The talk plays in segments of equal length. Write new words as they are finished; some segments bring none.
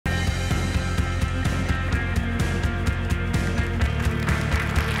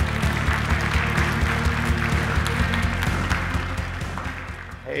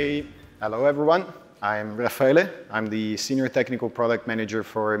Hey, hello everyone. I'm Raffaele. I'm the Senior Technical Product Manager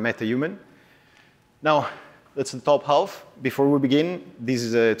for Metahuman. Now, that's the top half. Before we begin, this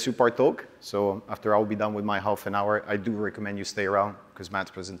is a two-part talk. So after I'll be done with my half an hour, I do recommend you stay around because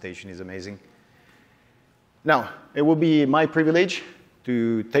Matt's presentation is amazing. Now, it will be my privilege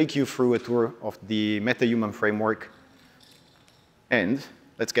to take you through a tour of the Metahuman framework. And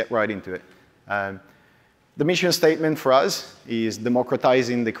let's get right into it. The mission statement for us is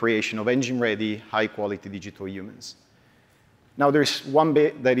democratizing the creation of engine-ready, high-quality digital humans. Now, there's one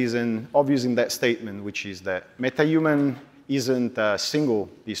bit that isn't obvious in that statement, which is that Metahuman isn't a single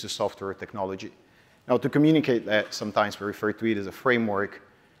piece of software or technology. Now, to communicate that, sometimes we refer to it as a framework.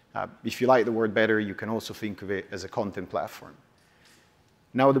 If you like the word better, you can also think of it as a content platform.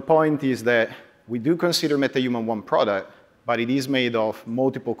 Now, the point is that we do consider Metahuman one product, but it is made of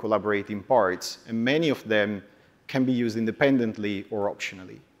multiple collaborating parts, and many of them can be used independently or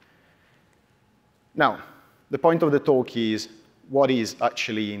optionally. Now, the point of the talk is what is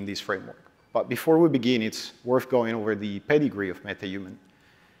actually in this framework. But before we begin, it's worth going over the pedigree of Metahuman.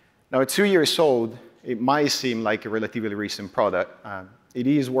 Now, at 2 years old, it might seem like a relatively recent product. It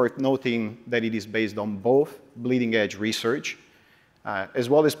is worth noting that it is based on both bleeding-edge research as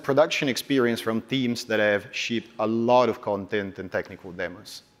well as production experience from teams that have shipped a lot of content and technical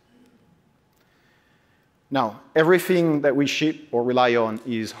demos. Now, everything that we ship or rely on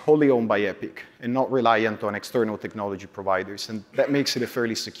is wholly owned by Epic and not reliant on external technology providers, and that makes it a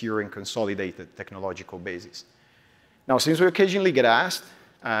fairly secure and consolidated technological basis. Now, since we occasionally get asked,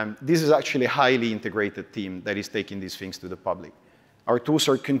 this is actually a highly integrated team that is taking these things to the public. Our tools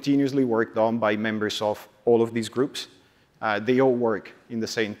are continuously worked on by members of all of these groups. They all work in the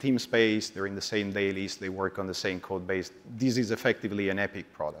same team space, they're in the same dailies, they work on the same code base. This is effectively an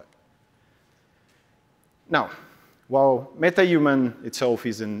Epic product. Now, while Metahuman itself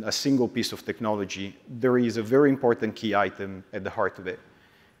isn't a single piece of technology, there is a very important key item at the heart of it.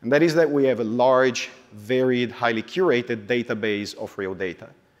 And that is that we have a large, varied, highly curated database of real data.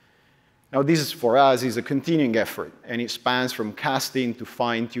 Now, this, for us, is a continuing effort, and it spans from casting to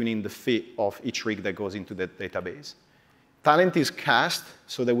fine-tuning the fit of each rig that goes into that database. Talent is cast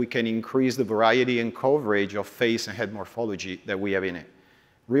so that we can increase the variety and coverage of face and head morphology that we have in it.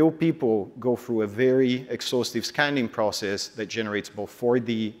 Real people go through a very exhaustive scanning process that generates both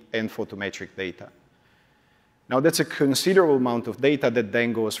 4D and photometric data. Now, that's a considerable amount of data that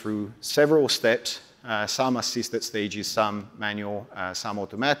then goes through several steps, some assisted stages, some manual, some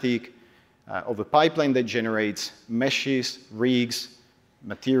automatic, of a pipeline that generates meshes, rigs,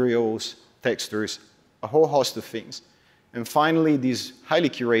 materials, textures, a whole host of things. And finally, these highly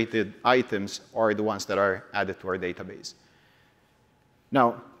curated items are the ones that are added to our database.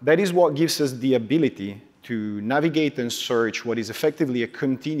 Now, that is what gives us the ability to navigate and search what is effectively a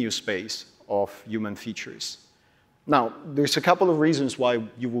continuous space of human features. Now, there's a couple of reasons why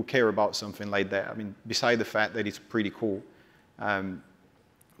you will care about something like that. I mean, beside the fact that it's pretty cool.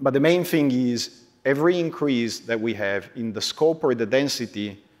 But the main thing is every increase that we have in the scope or the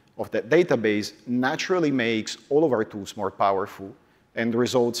density of that database naturally makes all of our tools more powerful and the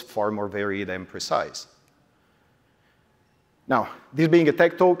results far more varied and precise. Now, this being a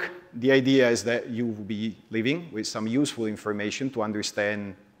tech talk, the idea is that you will be leaving with some useful information to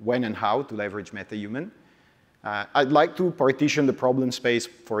understand when and how to leverage Metahuman. I'd like to partition the problem space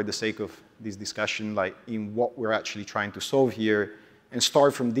for the sake of this discussion, like in what we're actually trying to solve here, and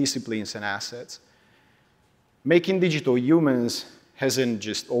start from disciplines and assets. Making digital humans hasn't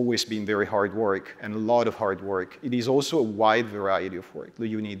just always been very hard work and a lot of hard work. It is also a wide variety of work.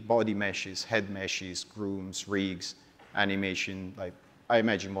 You need body meshes, head meshes, grooms, rigs, animation. Like, I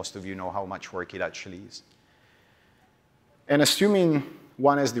imagine most of you know how much work it actually is. And assuming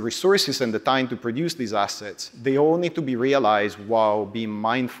one has the resources and the time to produce these assets, they all need to be realized while being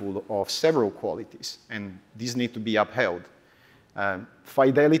mindful of several qualities, and these need to be upheld.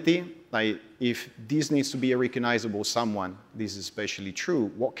 Fidelity, like if this needs to be a recognizable someone, this is especially true,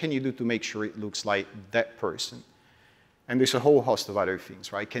 what can you do to make sure it looks like that person? And there's a whole host of other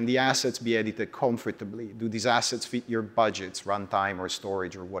things, right? Can the assets be edited comfortably? Do these assets fit your budgets, runtime, or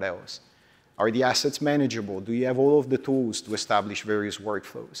storage, or what else? Are the assets manageable? Do you have all of the tools to establish various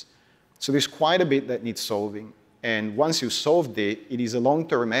workflows? So there's quite a bit that needs solving. And once you've solved it, it is a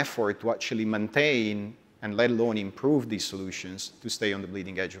long-term effort to actually maintain and let alone improve these solutions to stay on the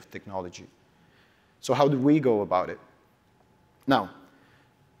bleeding edge of technology. So how do we go about it? Now,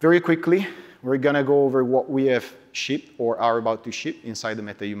 very quickly, we're going to go over what we have shipped or are about to ship inside the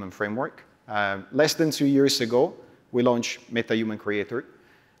Metahuman framework. Less than 2 years ago, we launched Metahuman Creator.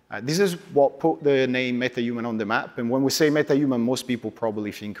 This is what put the name MetaHuman on the map. And when we say MetaHuman, most people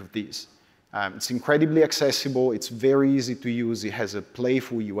probably think of this. It's incredibly accessible. It's very easy to use. It has a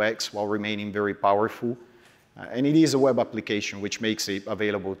playful UX while remaining very powerful. And it is a web application, which makes it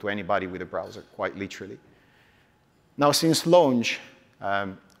available to anybody with a browser, quite literally. Now, since launch,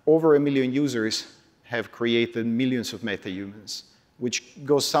 over 1 million users have created millions of MetaHumans, which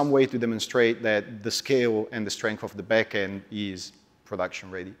goes some way to demonstrate that the scale and the strength of the backend is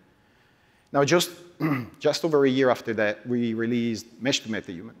production ready. Now, just over a year after that, we released Mesh to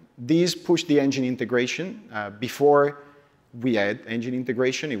MetaHuman. These pushed the engine integration. Before we had engine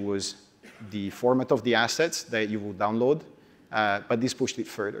integration, it was the format of the assets that you will download, but this pushed it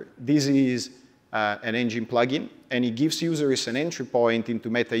further. This is an engine plugin, and it gives users an entry point into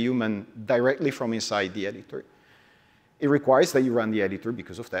MetaHuman directly from inside the editor. It requires that you run the editor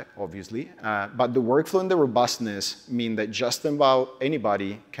because of that, obviously, but the workflow and the robustness mean that just about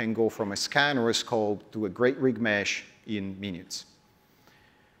anybody can go from a scan or a sculpt to a great rig mesh in minutes.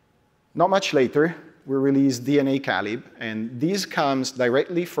 Not much later, we released DNACalib, and this comes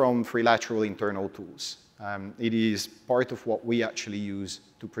directly from Freelateral internal tools. It is part of what we actually use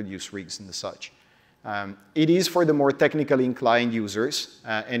to produce rigs and such. It is for the more technically inclined users,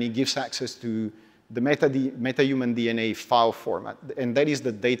 and it gives access to the MetaHuman DNA file format, and that is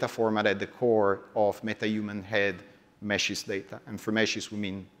the data format at the core of MetaHuman head meshes data. And for meshes, we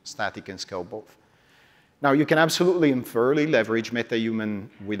mean static and scale both. Now, you can absolutely and thoroughly leverage MetaHuman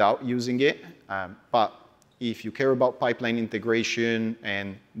without using it, but if you care about pipeline integration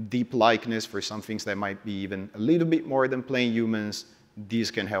and deep likeness for some things that might be even a little bit more than plain humans,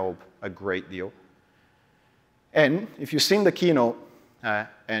 these can help a great deal. And if you've seen the keynote,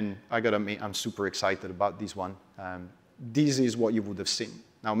 and I gotta admit, I'm super excited about this one. This is what you would have seen.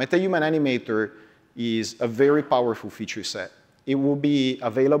 Now, MetaHuman Animator is a very powerful feature set. It will be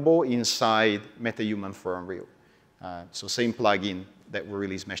available inside MetaHuman for Unreal. So same plugin that we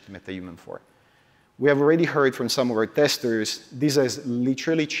released Mesh to MetaHuman for. We have already heard from some of our testers, this has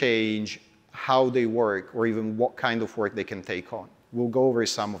literally changed how they work or even what kind of work they can take on. We'll go over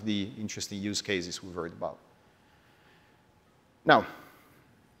some of the interesting use cases we've heard about. Now,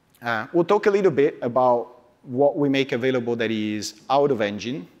 we'll talk a little bit about what we make available that is out of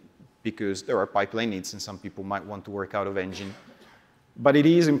engine, because there are pipeline needs and some people might want to work out of engine. But it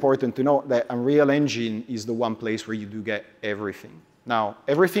is important to note that Unreal Engine is the one place where you do get everything. Now,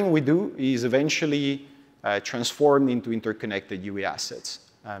 everything we do is eventually transformed into interconnected UE assets.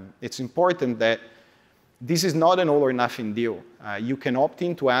 It's important that this is not an all or nothing deal. You can opt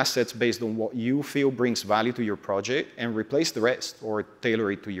into assets based on what you feel brings value to your project and replace the rest or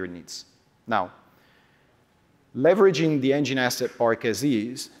tailor it to your needs. Now, leveraging the engine asset park as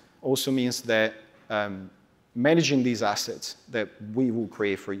is also means that managing these assets that we will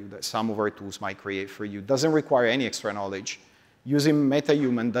create for you, that some of our tools might create for you, doesn't require any extra knowledge. Using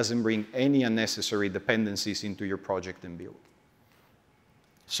MetaHuman doesn't bring any unnecessary dependencies into your project and build.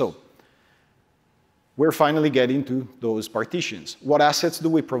 So, we're finally getting to those partitions. What assets do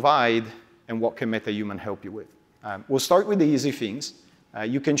we provide, and what can MetaHuman help you with? We'll start with the easy things.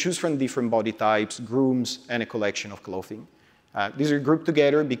 You can choose from different body types, grooms, and a collection of clothing. These are grouped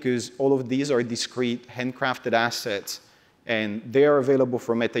together because all of these are discrete, handcrafted assets, and they are available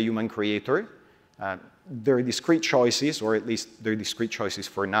from MetaHuman Creator. They're discrete choices, or at least they're discrete choices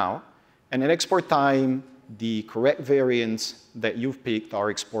for now. And at export time, the correct variants that you've picked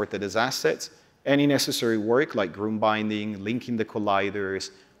are exported as assets. Any necessary work, like groom binding, linking the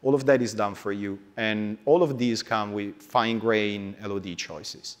colliders, all of that is done for you. And all of these come with fine-grained LOD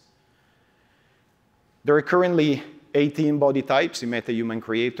choices. There are currently 18 body types in MetaHuman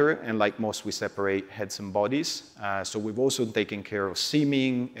Creator, and like most, we separate heads and bodies. So we've also taken care of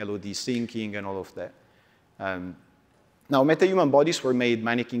seaming, LOD syncing, and all of that. Now, MetaHuman bodies were made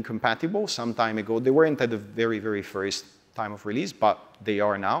mannequin compatible some time ago. They weren't at the very, very first time of release, but they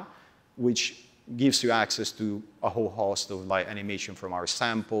are now, which gives you access to a whole host of animation from our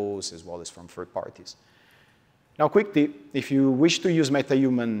samples as well as from third parties. Now, quick tip, if you wish to use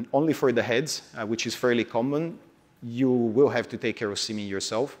MetaHuman only for the heads, which is fairly common, you will have to take care of seaming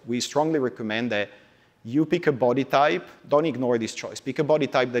yourself. We strongly recommend that you pick a body type. Don't ignore this choice. Pick a body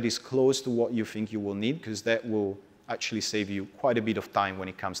type that is close to what you think you will need, because that will actually save you quite a bit of time when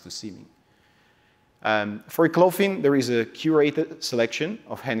it comes to seaming. For clothing, there is a curated selection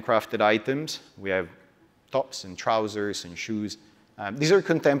of handcrafted items. We have tops and trousers and shoes. These are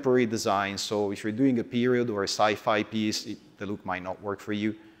contemporary designs, so if you're doing a period or a sci-fi piece, the look might not work for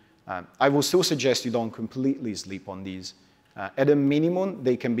you. I will still suggest you don't completely sleep on these. At a minimum,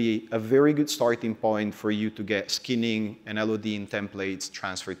 they can be a very good starting point for you to get skinning and LODing templates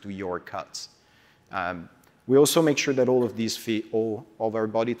transferred to your cuts. We also make sure that all of these fit all of our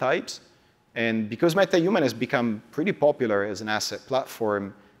body types. And because MetaHuman has become pretty popular as an asset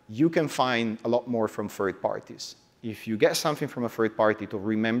platform, you can find a lot more from third parties. If you get something from a third party, to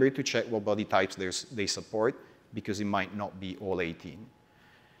remember to check what body types they support, because it might not be all 18.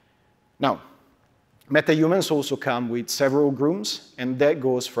 Now, MetaHumans also come with several grooms, and that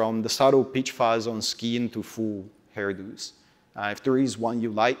goes from the subtle pitch fuzz on skin to full hairdos. If there is one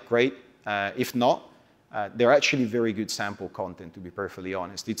you like, great. If not, they're actually very good sample content, to be perfectly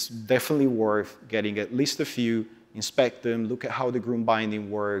honest. It's definitely worth getting at least a few, inspect them, look at how the groom binding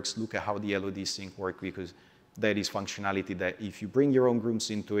works, look at how the LOD sync work, because that is functionality that if you bring your own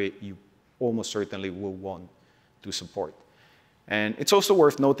grooms into it, you almost certainly will want to support. And it's also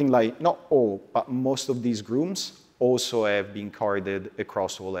worth noting, like, not all, but most of these grooms also have been carded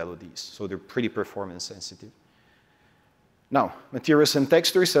across all LODs, so they're pretty performance sensitive. Now, materials and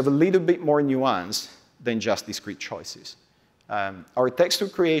textures have a little bit more nuance than just discrete choices. Our texture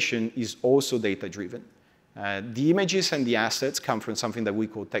creation is also data-driven. The images and the assets come from something that we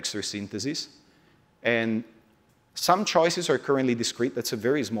call texture synthesis. And some choices are currently discrete. That's a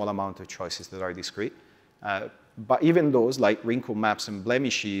very small amount of choices that are discrete. But even those, like wrinkle maps and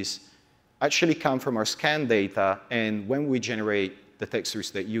blemishes, actually come from our scan data. And when we generate the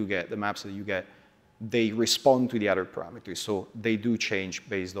textures that you get, the maps that you get, they respond to the other parameters. So they do change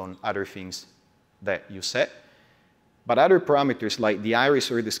based on other things that you set. But other parameters like the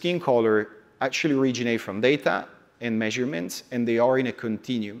iris or the skin color actually originate from data and measurements, and they are in a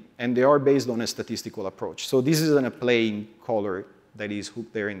continuum, and they are based on a statistical approach. So this isn't a plain color that is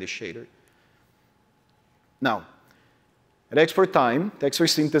hooked there in the shader. Now, at export time, texture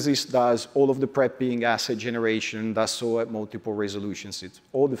synthesis does all of the prepping, asset generation, does so at multiple resolutions. It's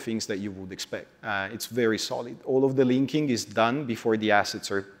all the things that you would expect. It's very solid. All of the linking is done before the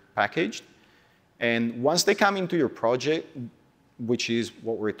assets are packaged. And once they come into your project, which is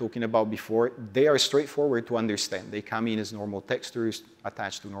what we were talking about before, they are straightforward to understand. They come in as normal textures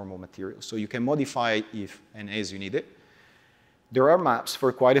attached to normal materials. So you can modify if and as you need it. There are maps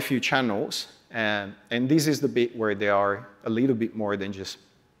for quite a few channels, and this is the bit where they are a little bit more than just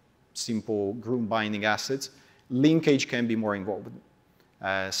simple groom binding assets. Linkage can be more involved.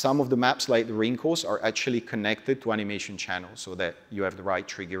 Some of the maps, like the wrinkles, are actually connected to animation channels so that you have the right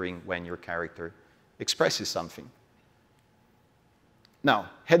triggering when your character expresses something.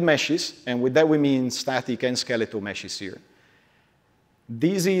 Now, head meshes, and with that we mean static and skeletal meshes here.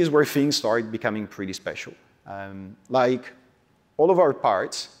 This is where things start becoming pretty special. Like all of our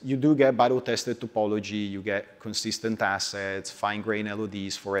parts, you do get battle-tested topology, you get consistent assets, fine-grained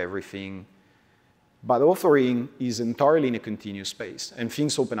LODs for everything. But authoring is entirely in a continuous space, and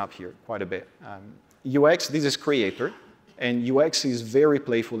things open up here quite a bit. UX, this is creator, and UX is very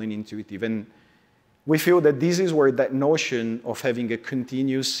playful and intuitive. And we feel that this is where that notion of having a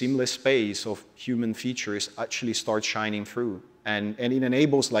continuous, seamless space of human features actually starts shining through. And it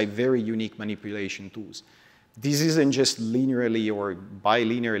enables like very unique manipulation tools. This isn't just linearly or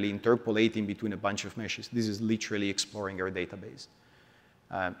bilinearly interpolating between a bunch of meshes. This is literally exploring our database.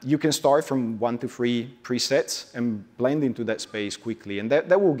 You can start from 1 to 3 presets and blend into that space quickly. And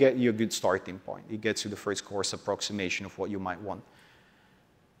that will get you a good starting point. It gets you the first course approximation of what you might want.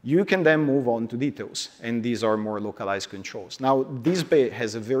 You can then move on to details, and these are more localized controls. Now, this bit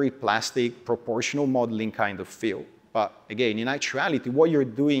has a very plastic, proportional modeling kind of feel. But again, in actuality, what you're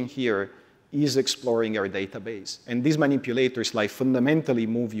doing here is exploring our database. And these manipulators like fundamentally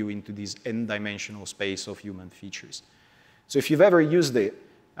move you into this n-dimensional space of human features. So if you've ever used it,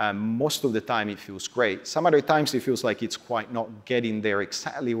 most of the time it feels great. Some other times it feels like it's quite not getting there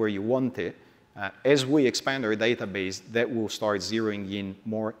exactly where you want it. As we expand our database, that will start zeroing in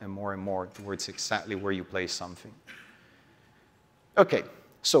more and more and more towards exactly where you place something. OK,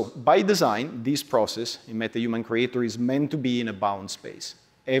 so by design, this process in MetaHuman Creator is meant to be in a bound space.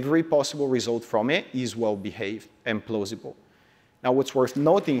 Every possible result from it is well-behaved and plausible. Now, what's worth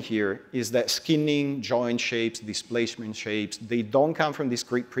noting here is that skinning, joint shapes, displacement shapes, they don't come from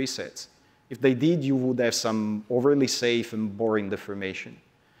discrete presets. If they did, you would have some overly safe and boring deformation.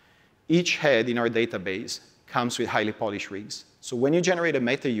 Each head in our database comes with highly polished rigs. So when you generate a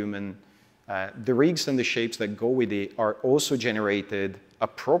MetaHuman, the rigs and the shapes that go with it are also generated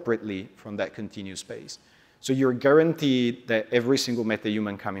appropriately from that continuous space. So you're guaranteed that every single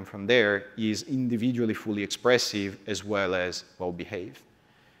MetaHuman coming from there is individually fully expressive as well as well-behaved.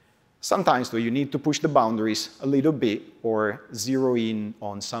 Sometimes, though, you need to push the boundaries a little bit or zero in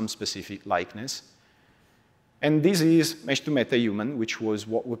on some specific likeness. And this is Mesh to MetaHuman, which was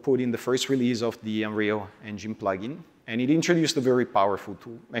what we put in the first release of the Unreal Engine plugin. And it introduced a very powerful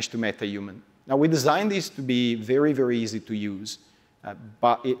tool, Mesh to MetaHuman. Now, we designed this to be very, very easy to use,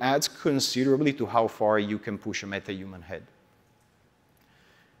 but it adds considerably to how far you can push a MetaHuman head.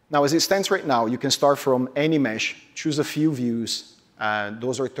 Now, as it stands right now, you can start from any mesh, choose a few views.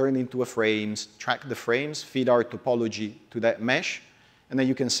 Those are turned into frames, track the frames, feed our topology to that mesh, and then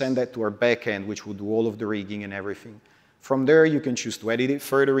you can send that to our backend, which will do all of the rigging and everything. From there, you can choose to edit it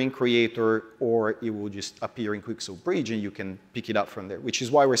further in Creator, or it will just appear in Quixel Bridge, and you can pick it up from there, which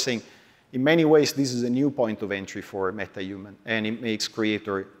is why we're saying, in many ways, this is a new point of entry for MetaHuman, and it makes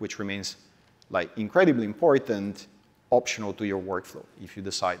Creator, which remains like incredibly important, optional to your workflow if you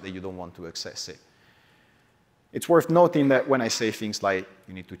decide that you don't want to access it. It's worth noting that when I say things like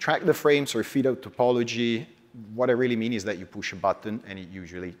you need to track the frames or feed out topology, what I really mean is that you push a button and it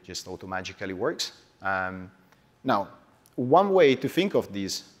usually just automatically works. Now, one way to think of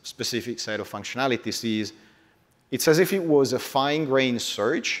this specific set of functionalities is it's as if it was a fine-grained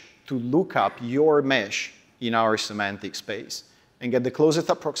search to look up your mesh in our semantic space and get the closest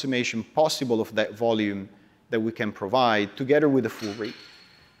approximation possible of that volume that we can provide together with the full rig.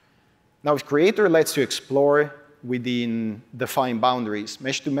 Now, if Creator lets you explore within defined boundaries,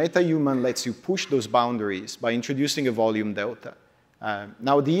 Mesh to MetaHuman lets you push those boundaries by introducing a volume delta.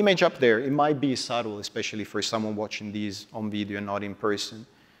 Now, the image up there, it might be subtle, especially for someone watching these on video and not in person.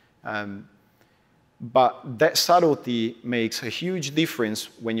 But that subtlety makes a huge difference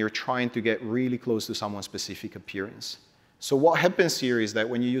when you're trying to get really close to someone's specific appearance. So what happens here is that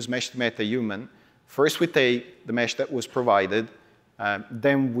when you use Mesh to MetaHuman, first we take the mesh that was provided,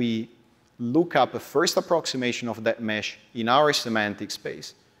 then we look up a first approximation of that mesh in our semantic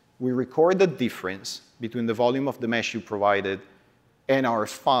space. We record the difference between the volume of the mesh you provided and our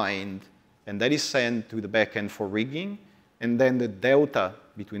find, and that is sent to the backend for rigging, and then the delta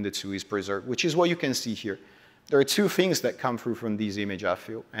between the two is preserved, which is what you can see here. There are two things that come through from this image, I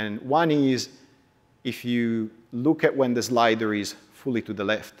feel. And one is if you look at when the slider is fully to the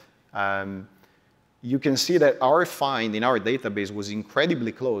left, you can see that our find in our database was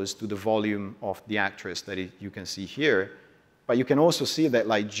incredibly close to the volume of the actress that you can see here. But you can also see that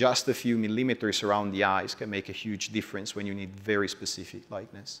like just a few millimeters around the eyes can make a huge difference when you need very specific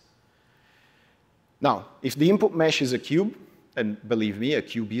likeness. Now, if the input mesh is a cube, and believe me, a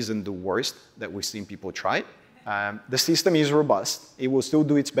cube isn't the worst that we've seen people try, the system is robust. It will still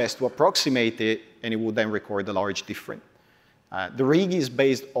do its best to approximate it, and it will then record a large difference. The rig is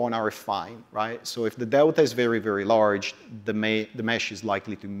based on our find, right? So if the delta is very, very large, the mesh is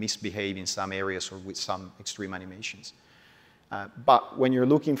likely to misbehave in some areas or with some extreme animations. But when you're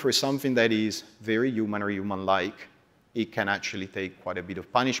looking for something that is very human or human-like, it can actually take quite a bit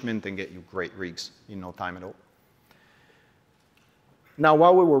of punishment and get you great rigs in no time at all. Now,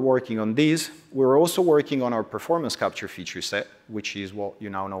 while we were working on this, we were also working on our performance capture feature set, which is what you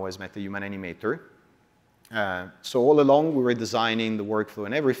now know as MetaHuman Animator. So all along, we were designing the workflow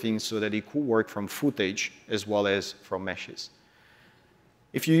and everything so that it could work from footage as well as from meshes.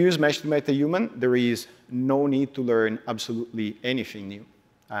 If you use Mesh to MetaHuman, there is no need to learn absolutely anything new.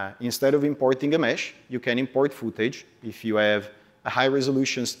 Instead of importing a mesh, you can import footage. If you have a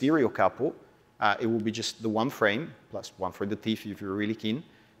high-resolution stereo couple, it will be just the one frame, plus one for the teeth if you're really keen.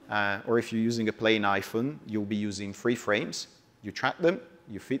 Or if you're using a plain iPhone, you'll be using 3 frames. You track them,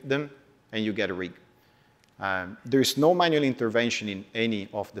 you fit them, and you get a rig. There's no manual intervention in any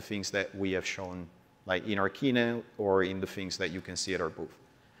of the things that we have shown, like in our keynote or in the things that you can see at our booth.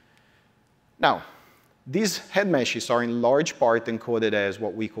 Now, these head meshes are in large part encoded as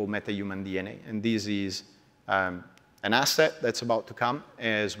what we call MetaHuman DNA. And this is an asset that's about to come,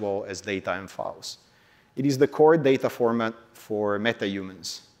 as well as data and files. It is the core data format for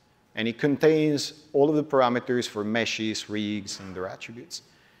MetaHumans. And it contains all of the parameters for meshes, rigs, and their attributes.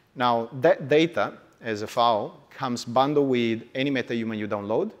 Now, that data, as a file, comes bundled with any MetaHuman you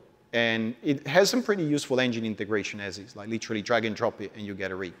download. And it has some pretty useful engine integration as is, like literally drag and drop it and you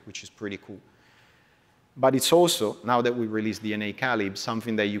get a rig, which is pretty cool. But it's also, now that we released DNACalib,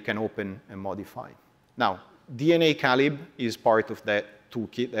 something that you can open and modify. Now, DNACalib is part of that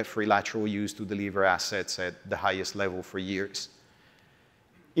toolkit that Freelateral used to deliver assets at the highest level for years.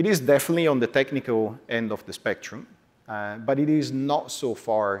 It is definitely on the technical end of the spectrum, but it is not so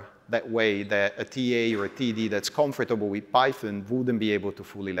far that way that a TA or a TD that's comfortable with Python wouldn't be able to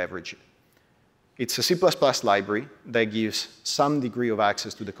fully leverage it. It's a C++ library that gives some degree of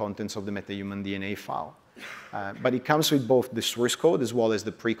access to the contents of the MetaHuman DNA file. But it comes with both the source code as well as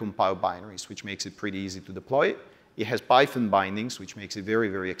the precompiled binaries, which makes it pretty easy to deploy. It has Python bindings, which makes it very,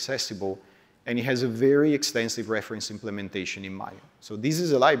 very accessible. And it has a very extensive reference implementation in Maya. So this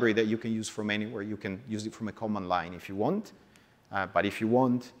is a library that you can use from anywhere. You can use it from a command line if you want. But if you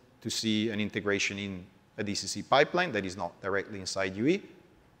want to see an integration in a DCC pipeline that is not directly inside UE,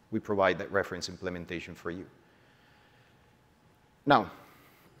 we provide that reference implementation for you. Now,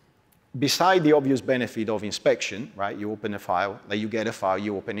 beside the obvious benefit of inspection, right? You open a file, like you get a file,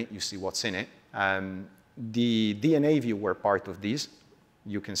 you open it, you see what's in it. The DNA viewer part of this,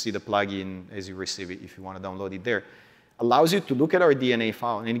 you can see the plugin as you receive it if you want to download it there, allows you to look at our DNA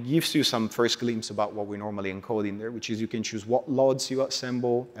file, and it gives you some first glimpse about what we normally encode in there, which is you can choose what LODs you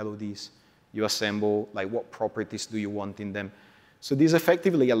assemble, LODs you assemble, like what properties do you want in them. So this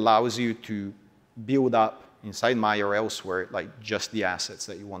effectively allows you to build up inside Maya or elsewhere, like just the assets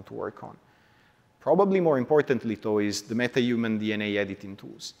that you want to work on. Probably more importantly, though, is the MetaHuman DNA editing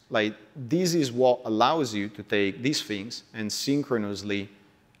tools. Like, this is what allows you to take these things and synchronously,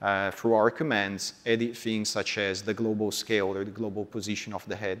 through our commands, edit things such as the global scale or the global position of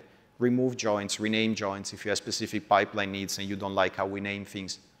the head, remove joints, rename joints if you have specific pipeline needs and you don't like how we name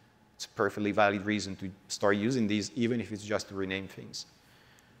things. It's a perfectly valid reason to start using these, even if it's just to rename things.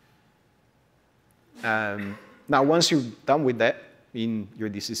 Now, once you're done with that, in your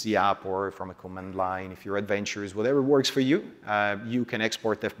DCC app or from a command line, if you're adventurous, whatever works for you, you can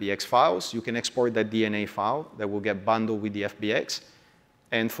export FBX files. You can export that DNA file that will get bundled with the FBX.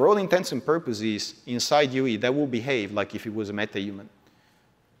 And for all intents and purposes, inside UE, that will behave like if it was a MetaHuman.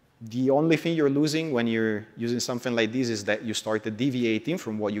 The only thing you're losing when you're using something like this is that you started deviating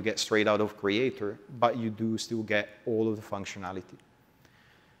from what you get straight out of Creator, but you do still get all of the functionality.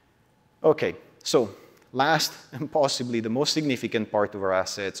 OK, so last and possibly the most significant part of our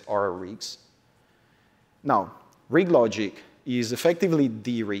assets are our rigs. Now, rig logic is effectively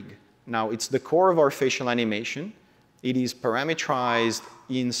the rig. Now, it's the core of our facial animation. It is parameterized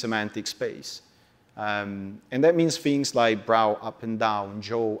in semantic space. And that means things like brow up and down,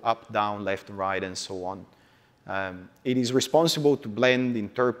 jaw up, down, left and right, and so on. It is responsible to blend,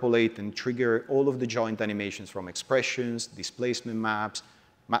 interpolate, and trigger all of the joint animations from expressions, displacement maps,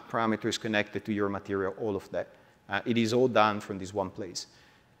 map parameters connected to your material, all of that. It is all done from this one place.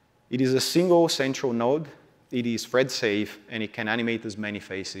 It is a single central node. It is thread safe, and it can animate as many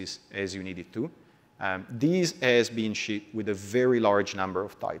faces as you need it to. This has been shipped with a very large number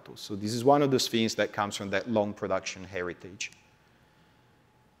of titles. So this is one of those things that comes from that long production heritage.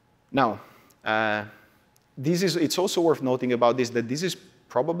 Now, it's also worth noting about this that this is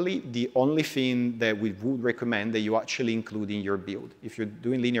probably the only thing that we would recommend that you actually include in your build. If you're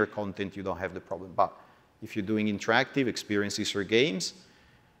doing linear content, you don't have the problem. But if you're doing interactive experiences or games,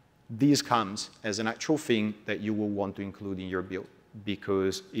 this comes as an actual thing that you will want to include in your build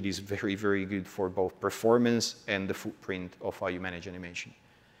because it is very, very good for both performance and the footprint of how you manage animation.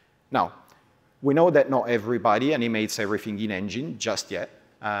 Now, we know that not everybody animates everything in engine just yet.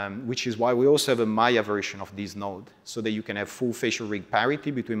 Which is why we also have a Maya version of this node, so that you can have full facial rig parity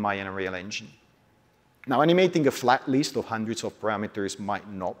between Maya and Unreal Engine. Now, animating a flat list of hundreds of parameters might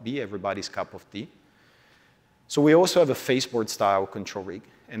not be everybody's cup of tea. So we also have a faceboard-style control rig,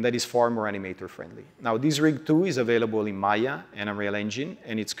 and that is far more animator-friendly. Now, this rig, too, is available in Maya and Unreal Engine,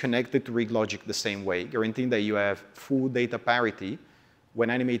 and it's connected to rig logic the same way, guaranteeing that you have full data parity when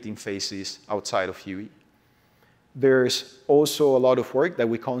animating faces outside of UE. There's also a lot of work that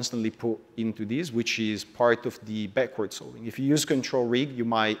we constantly put into this, which is part of the backward solving. If you use control rig, you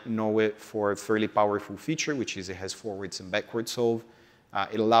might know it for a fairly powerful feature, which is it has forwards and backward solve.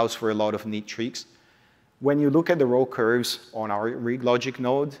 It allows for a lot of neat tricks. When you look at the row curves on our rig logic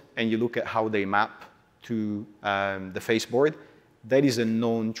node, and you look at how they map to the faceboard, that is a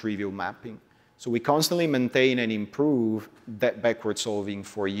non-trivial mapping. So we constantly maintain and improve that backward solving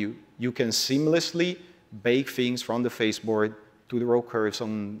for you. You can seamlessly bake things from the faceboard to the row curves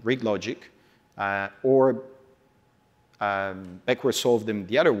on rig logic, or backward solve them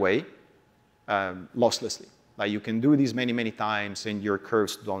the other way losslessly. Like you can do this many, many times, and your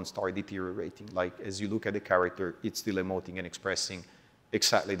curves don't start deteriorating. Like as you look at the character, it's still emoting and expressing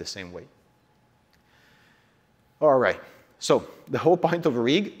exactly the same way. All right, so the whole point of a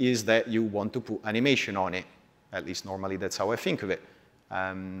rig is that you want to put animation on it. At least normally that's how I think of it.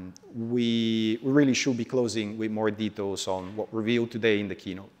 We really should be closing with more details on what we revealed today in the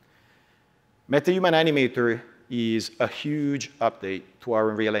keynote. MetaHuman Animator is a huge update to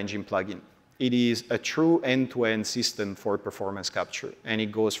our Unreal Engine plugin. It is a true end-to-end system for performance capture, and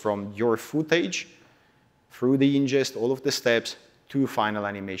it goes from your footage through the ingest, all of the steps, to final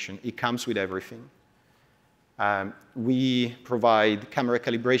animation. It comes with everything. We provide camera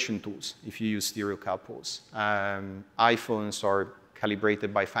calibration tools if you use stereo couples. iPhones are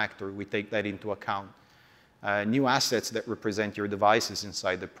calibrated by factor. We take that into account. New assets that represent your devices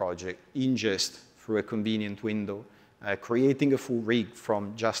inside the project, ingest through a convenient window, creating a full rig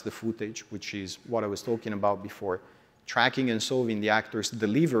from just the footage, which is what I was talking about before, tracking and solving the actor's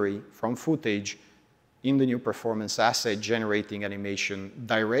delivery from footage in the new performance asset, generating animation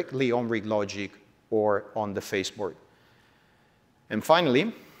directly on rig logic or on the faceboard. And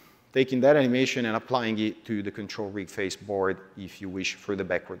finally, taking that animation and applying it to the control rig faceboard, if you wish, through the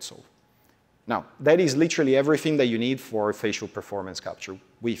backward solve. Now, that is literally everything that you need for facial performance capture.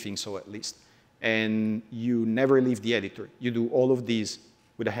 We think so, at least. And you never leave the editor. You do all of these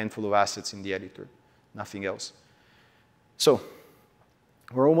with a handful of assets in the editor, nothing else. So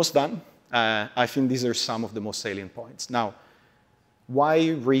we're almost done. I think these are some of the most salient points. Now, why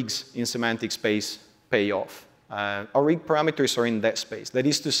rigs in semantic space pay off? Our rig parameters are in that space. That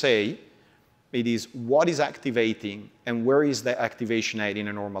is to say, it is what is activating and where is that activation at in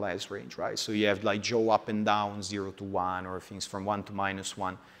a normalized range, right? So you have like Joe up and down, 0 to 1, or things from 1 to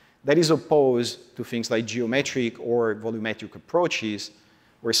 -1. That is opposed to things like geometric or volumetric approaches,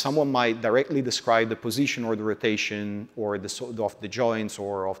 where someone might directly describe the position or the rotation or of the joints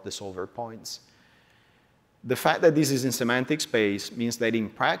or of the solver points. The fact that this is in semantic space means that in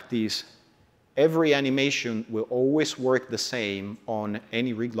practice, every animation will always work the same on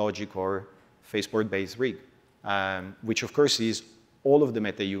any rig logic or faceboard-based rig, which of course is all of the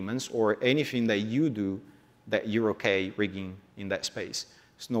metahumans or anything that you do that you're okay rigging in that space.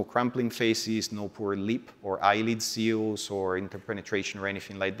 There's no crumpling faces, no poor lip or eyelid seals or interpenetration or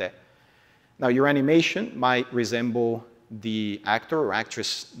anything like that. Now, your animation might resemble the actor or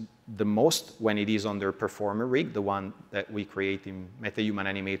actress the most when it is on their performer rig, the one that we create in MetaHuman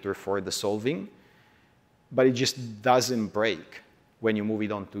Animator for the solving, but it just doesn't break when you move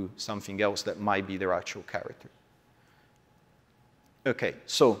it onto something else that might be their actual character. Okay,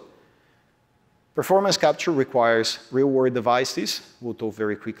 so performance capture requires real-world devices. We'll talk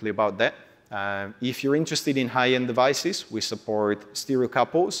very quickly about that. If you're interested in high-end devices, we support stereo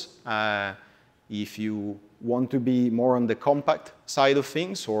couples. If you want to be more on the compact side of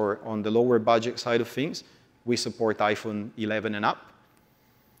things or on the lower budget side of things, we support iPhone 11 and up.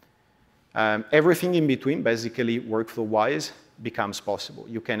 Everything in between, basically, workflow-wise, becomes possible.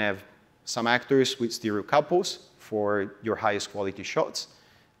 You can have some actors with stereo couples for your highest quality shots,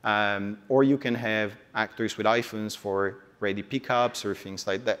 or you can have actors with iPhones for ready pickups or things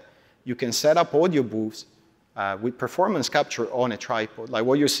like that. You can set up audio booths with performance capture on a tripod. Like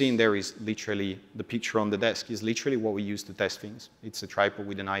what you're seeing there is literally, the picture on the desk is literally what we use to test things. It's a tripod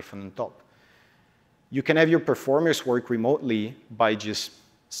with an iPhone on top. You can have your performers work remotely by just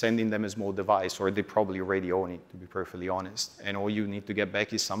sending them a small device, or they probably already own it, to be perfectly honest. And all you need to get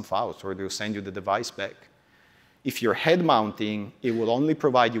back is some files, or they'll send you the device back. If you're head mounting, it will only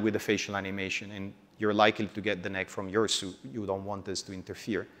provide you with a facial animation, and you're likely to get the neck from your suit. You don't want us to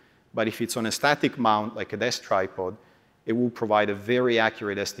interfere. But if it's on a static mount, like a desk tripod, it will provide a very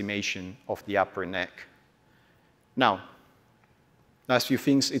accurate estimation of the upper neck. Now, last few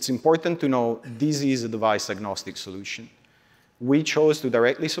things. It's important to know this is a device-agnostic solution. We chose to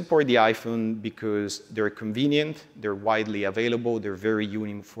directly support the iPhone because they're convenient, they're widely available, they're very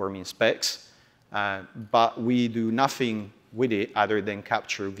uniform in specs, but we do nothing with it other than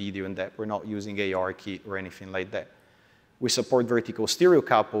capture video and that. We're not using ARKit or anything like that. We support vertical stereo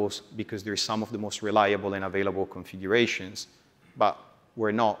couples because they're some of the most reliable and available configurations, but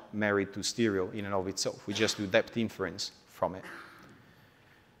we're not married to stereo in and of itself. We just do depth inference from it.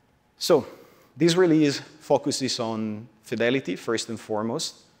 So this release focuses on fidelity, first and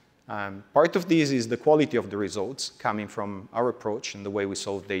foremost. Part of this is the quality of the results coming from our approach and the way we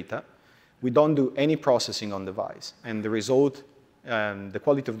solve data. We don't do any processing on device, and the result, the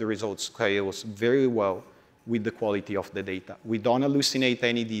quality of the results scales very well with the quality of the data. We don't hallucinate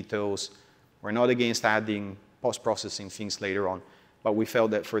any details. We're not against adding post-processing things later on, but we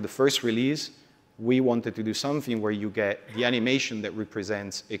felt that for the first release, we wanted to do something where you get the animation that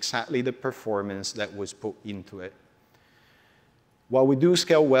represents exactly the performance that was put into it. While we do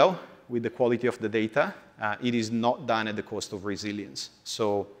scale well with the quality of the data, it is not done at the cost of resilience.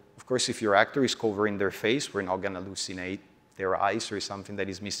 So, of course, if your actor is covering their face, we're not going to hallucinate their eyes or something that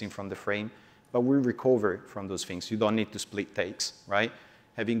is missing from the frame, but we recover from those things. You don't need to split takes, right?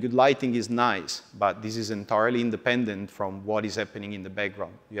 Having good lighting is nice, but this is entirely independent from what is happening in the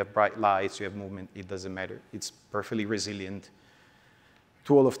background. You have bright lights, you have movement, it doesn't matter. It's perfectly resilient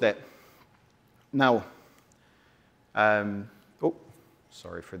to all of that. Now, oh,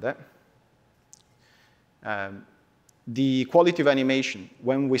 sorry for that. The quality of animation.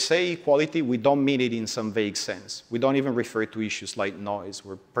 When we say quality, we don't mean it in some vague sense. We don't even refer to issues like noise.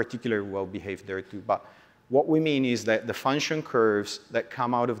 We're particularly well behaved there too. But what we mean is that the function curves that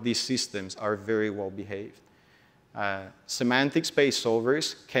come out of these systems are very well behaved. Semantic space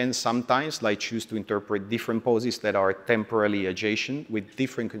solvers can sometimes choose to interpret different poses that are temporally adjacent with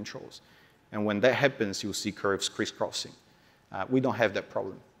different controls. And when that happens, you'll see curves crisscrossing. We don't have that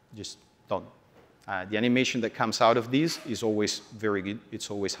problem. Just don't. The animation that comes out of these is always very good. It's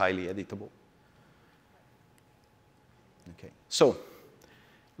always highly editable. Okay. So,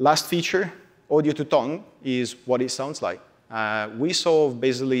 last feature, audio to tongue, is what it sounds like. We solve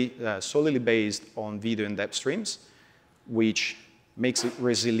basically solely based on video and depth streams, which makes it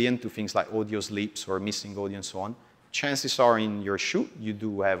resilient to things like audio slips or missing audio and so on. Chances are in your shoot, you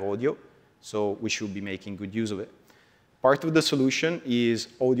do have audio, so we should be making good use of it. Part of the solution is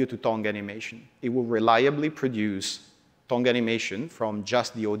audio to tongue animation. It will reliably produce tongue animation from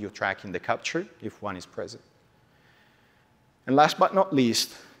just the audio track in the capture if one is present. And last but not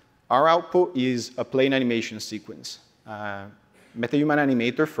least, our output is a plain animation sequence. Metahuman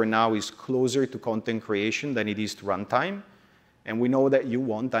Animator for now is closer to content creation than it is to runtime. And we know that you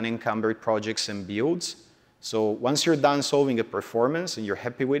want unencumbered projects and builds. So once you're done solving a performance and you're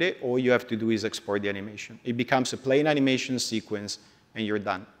happy with it, all you have to do is export the animation. It becomes a plain animation sequence, and you're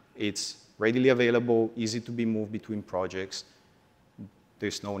done. It's readily available, easy to be moved between projects.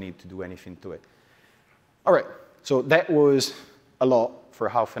 There's no need to do anything to it. All right, so that was a lot for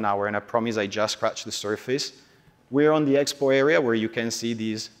half an hour, and I promise I just scratched the surface. We're on the expo area where you can see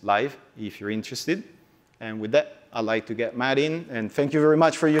these live if you're interested. And with that, I'd like to get Matt in, and thank you very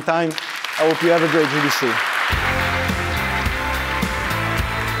much for your time. I hope you have a great GDC.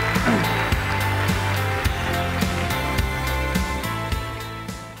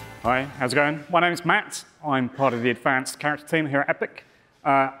 Hi, how's it going? My name's Matt. I'm part of the advanced character team here at Epic.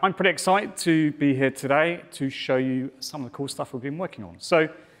 I'm pretty excited to be here today to show you some of the cool stuff we've been working on. So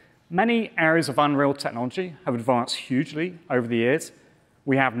many areas of Unreal technology have advanced hugely over the years.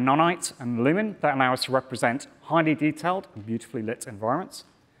 We have Nanite and Lumen that allow us to represent highly detailed and beautifully lit environments.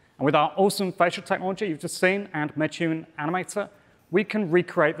 And with our awesome facial technology you've just seen and Metahuman Animator, we can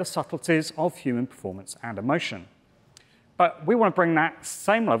recreate the subtleties of human performance and emotion. But we want to bring that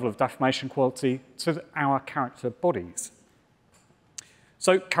same level of deformation quality to our character bodies.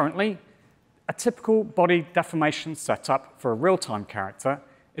 So currently, a typical body deformation setup for a real-time character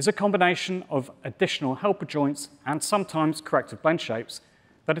is a combination of additional helper joints and sometimes corrective blend shapes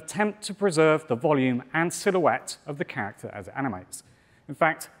that attempt to preserve the volume and silhouette of the character as it animates. In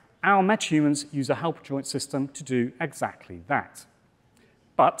fact, our metahumans use a helper joint system to do exactly that.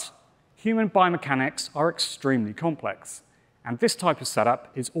 But human biomechanics are extremely complex, and this type of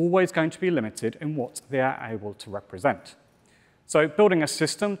setup is always going to be limited in what they are able to represent. So building a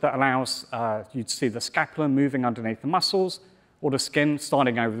system that allows you to see the scapula moving underneath the muscles or the skin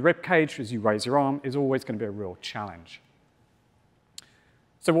sliding over the rib cage as you raise your arm is always going to be a real challenge.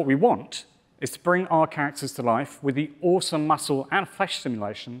 So what we want is to bring our characters to life with the awesome muscle and flesh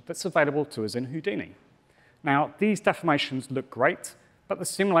simulation that's available to us in Houdini. Now, these deformations look great, but the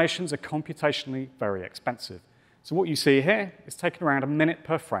simulations are computationally very expensive. So what you see here is taking around a minute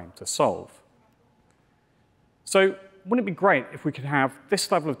per frame to solve. So wouldn't it be great if we could have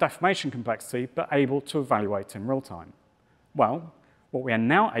this level of deformation complexity but able to evaluate in real time? Well, what we are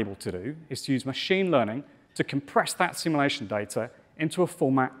now able to do is to use machine learning to compress that simulation data into a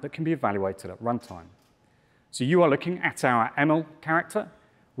format that can be evaluated at runtime. So you are looking at our ML character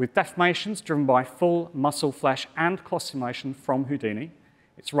with deformations driven by full muscle, flesh, and cloth simulation from Houdini.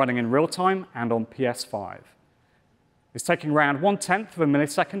 It's running in real time and on PS5. It's taking around 1/10 of a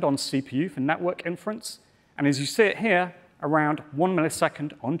millisecond on CPU for network inference, and as you see it here, around 1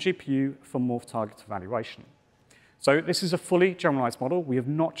 millisecond on GPU for morph target evaluation. So this is a fully generalized model. We have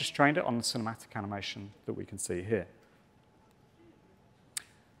not just trained it on the cinematic animation that we can see here.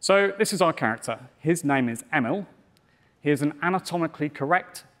 So this is our character. His name is Emil. He is an anatomically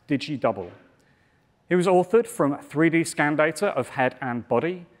correct digi-double. He was authored from 3D scan data of head and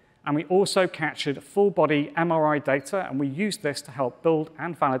body, and we also captured full-body MRI data, and we used this to help build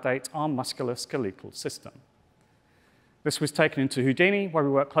and validate our musculoskeletal system. This was taken into Houdini, where we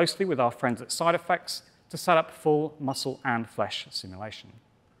work closely with our friends at SideEffects to set up full muscle and flesh simulation.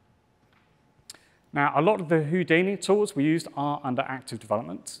 Now, a lot of the Houdini tools we used are under active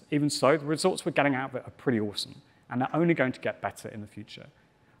development. Even so, the results we're getting out of it are pretty awesome, and they're only going to get better in the future.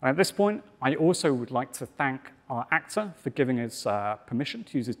 And at this point, I also would like to thank our actor for giving us permission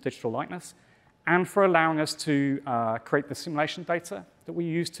to use his digital likeness, and for allowing us to create the simulation data that we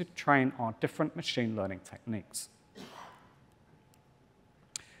use to train our different machine learning techniques.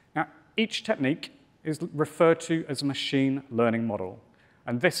 Now, each technique is referred to as a machine learning model.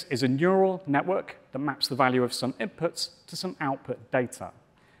 And this is a neural network that maps the value of some inputs to some output data.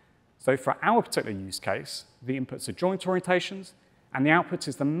 So for our particular use case, the inputs are joint orientations, and the output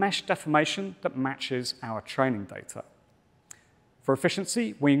is the mesh deformation that matches our training data. For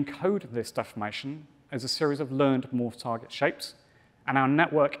efficiency, we encode this deformation as a series of learned morph target shapes, and our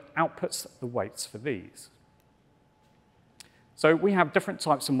network outputs the weights for these. So we have different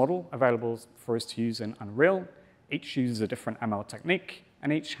types of model available for us to use in Unreal. Each uses a different ML technique,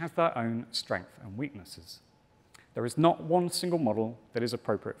 and each has their own strengths and weaknesses. There is not one single model that is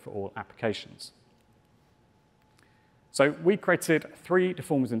appropriate for all applications. So we created 3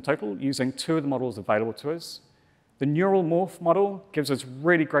 deformers in total using 2 of the models available to us. The neural morph model gives us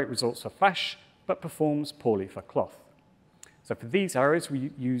really great results for flesh, but performs poorly for cloth. So for these areas,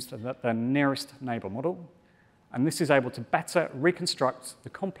 we used the nearest neighbor model, and this is able to better reconstruct the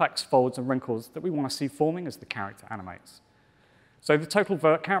complex folds and wrinkles that we want to see forming as the character animates. So the total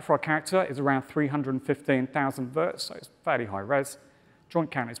vert count for our character is around 315,000 verts, so it's fairly high res. Joint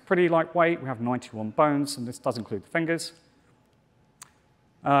count is pretty lightweight. We have 91 bones, and this does include the fingers.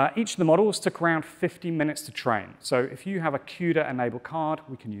 Each of the models took around 50 minutes to train. So if you have a CUDA-enabled card,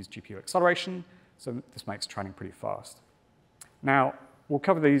 we can use GPU acceleration, so this makes training pretty fast. Now, we'll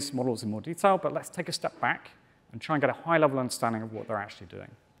cover these models in more detail, but let's take a step back and try and get a high-level understanding of what they're actually doing.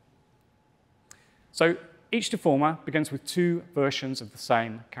 So each deformer begins with 2 versions of the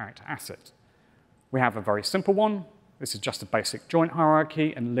same character asset. We have a very simple one. This is just a basic joint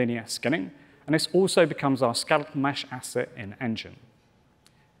hierarchy and linear skinning, and this also becomes our skeletal mesh asset in Engine.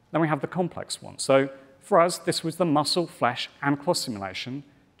 Then we have the complex one. So for us, this was the muscle, flesh, and cloth simulation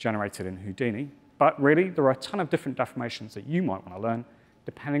generated in Houdini, but really there are a ton of different deformations that you might want to learn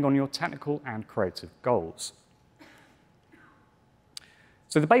depending on your technical and creative goals.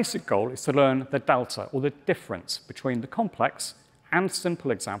 So the basic goal is to learn the delta, or the difference, between the complex and simple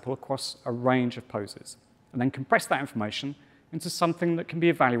example across a range of poses, and then compress that information into something that can be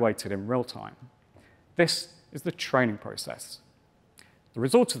evaluated in real time. This is the training process. The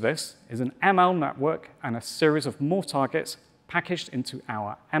result of this is an ML network and a series of morph targets packaged into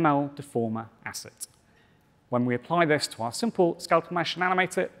our ML deformer asset. When we apply this to our simple skeletal mesh and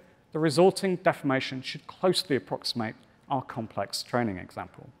animate it, the resulting deformation should closely approximate our complex training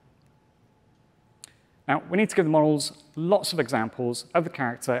example. Now, we need to give the models lots of examples of the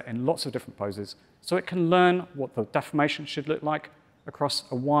character in lots of different poses so it can learn what the deformation should look like across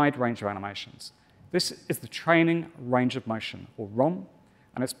a wide range of animations. This is the training range of motion, or ROM,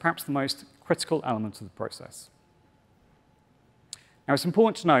 and it's perhaps the most critical element of the process. Now, it's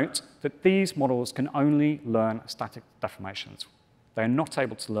important to note that these models can only learn static deformations. They are not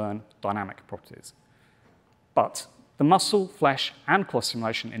able to learn dynamic properties. But the muscle, flesh, and cloth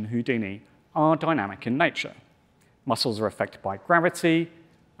simulation in Houdini are dynamic in nature. Muscles are affected by gravity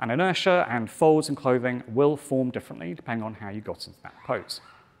and inertia, and folds in clothing will form differently depending on how you got into that pose.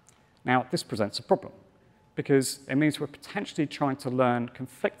 Now, this presents a problem, because it means we're potentially trying to learn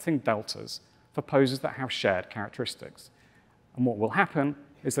conflicting deltas for poses that have shared characteristics. And what will happen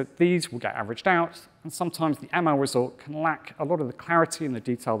is that these will get averaged out, and sometimes the ML result can lack a lot of the clarity and the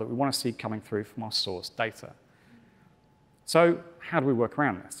detail that we want to see coming through from our source data. So how do we work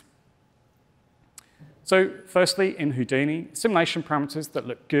around this? So firstly, in Houdini, simulation parameters that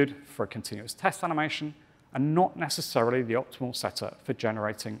look good for a continuous test animation are not necessarily the optimal setup for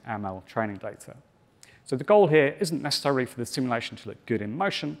generating ML training data. So the goal here isn't necessarily for the simulation to look good in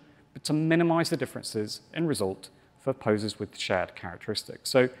motion, but to minimize the differences in result for poses with shared characteristics.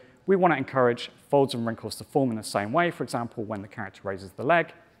 So we want to encourage folds and wrinkles to form in the same way, for example, when the character raises the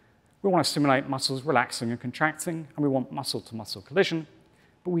leg. We want to simulate muscles relaxing and contracting, and we want muscle-to-muscle collision,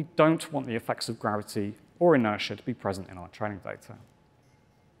 but we don't want the effects of gravity or inertia to be present in our training data.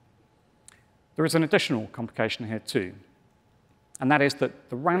 There is an additional complication here too, and that is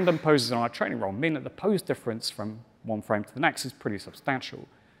that the random poses in our training role mean that the pose difference from one frame to the next is pretty substantial.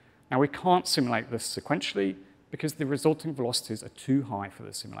 Now, we can't simulate this sequentially because the resulting velocities are too high for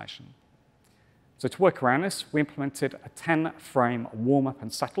the simulation. So to work around this, we implemented a 10-frame warm-up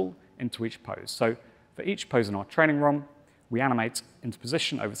and settle into each pose. So for each pose in our training ROM, we animate into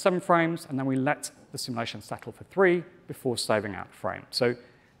position over 7 frames, and then we let the simulation settle for 3 before saving out the frame. So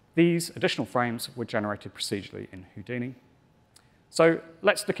these additional frames were generated procedurally in Houdini. So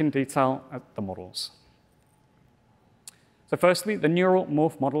let's look in detail at the models. So firstly, the neural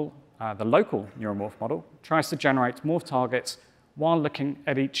morph model, the local neural morph model, tries to generate morph targets while looking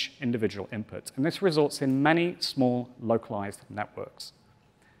at each individual input. And this results in many small localized networks.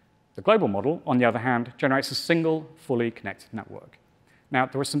 The global model, on the other hand, generates a single fully connected network. Now,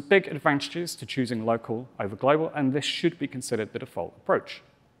 there are some big advantages to choosing local over global, and this should be considered the default approach.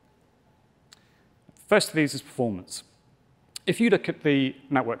 First of these is performance. If you look at the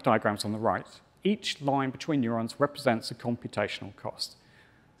network diagrams on the right, each line between neurons represents a computational cost.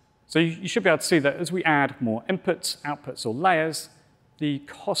 So you should be able to see that as we add more inputs, outputs, or layers, the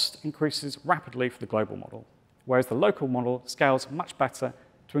cost increases rapidly for the global model, whereas the local model scales much better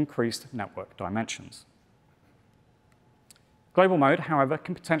to increased network dimensions. Global mode, however,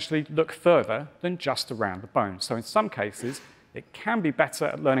 can potentially look further than just around the bone. So in some cases, it can be better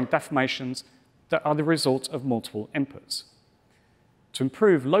at learning deformations that are the result of multiple inputs. To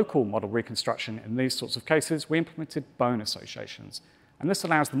improve local model reconstruction in these sorts of cases, we implemented bone associations. And this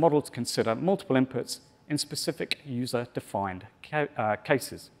allows the model to consider multiple inputs in specific user-defined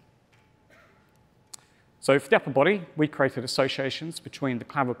cases. So for the upper body, we created associations between the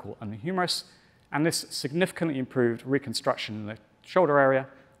clavicle and the humerus, and this significantly improved reconstruction in the shoulder area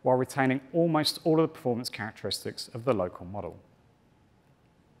while retaining almost all of the performance characteristics of the local model.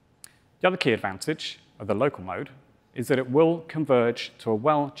 The other key advantage of the local mode is that it will converge to a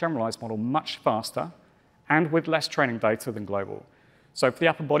well-generalized model much faster and with less training data than global. So for the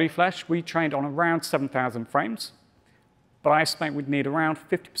upper body flesh, we trained on around 7,000 frames, but I estimate we'd need around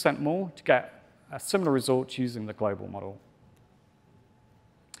 50% more to get a similar result using the global model.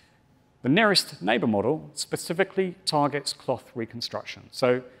 The nearest neighbor model specifically targets cloth reconstruction.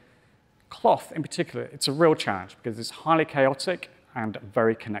 So cloth in particular, it's a real challenge because it's highly chaotic and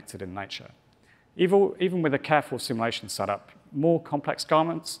very connected in nature. Even with a careful simulation setup, more complex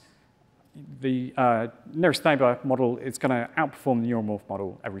garments, the nearest neighbor model is going to outperform the neuromorph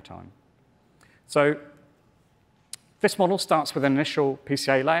model every time. So this model starts with an initial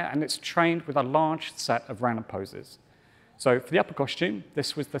PCA layer, and it's trained with a large set of random poses. So for the upper costume,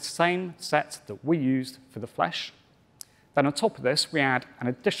 this was the same set that we used for the flesh. Then on top of this, we add an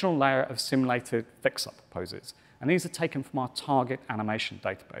additional layer of simulated fix-up poses. And these are taken from our target animation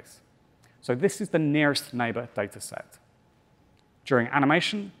database. So this is the nearest neighbor data set. During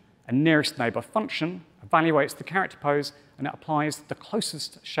animation, a nearest neighbor function evaluates the character pose, and it applies the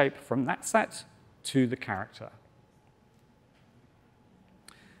closest shape from that set to the character.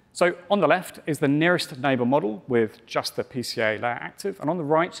 So on the left is the nearest neighbor model with just the PCA layer active. And on the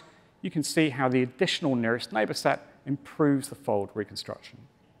right, you can see how the additional nearest neighbor set improves the fold reconstruction.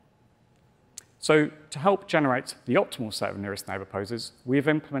 So to help generate the optimal set of nearest neighbor poses, we have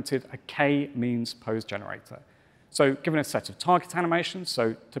implemented a k-means pose generator. So given a set of target animations,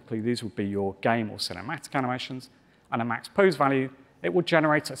 so typically these would be your game or cinematic animations, and a max pose value, it will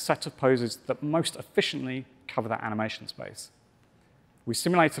generate a set of poses that most efficiently cover that animation space. We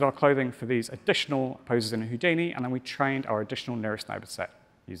simulated our clothing for these additional poses in Houdini, and then we trained our additional nearest neighbor set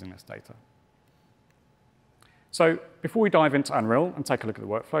using this data. So before we dive into Unreal and take a look at the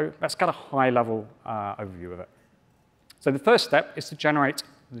workflow, let's get a high-level overview of it. So the first step is to generate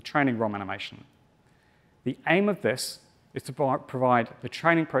the training ROM animation. The aim of this is to provide the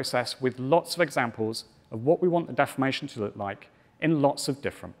training process with lots of examples of what we want the deformation to look like in lots of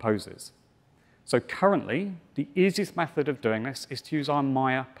different poses. So currently, the easiest method of doing this is to use our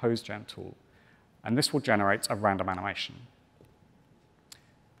Maya PoseGen tool, and this will generate a random animation.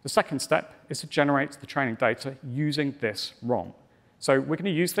 The second step is to generate the training data using this ROM. So we're going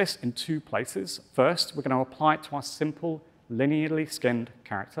to use this in two places. First, we're going to apply it to our simple linearly skinned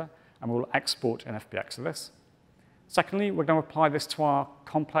character, and we'll export an FBX of this. Secondly, we're going to apply this to our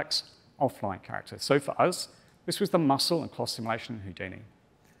complex offline character. So for us, this was the muscle and cloth simulation in Houdini.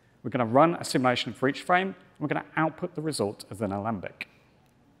 We're going to run a simulation for each frame, and we're going to output the result as an alembic.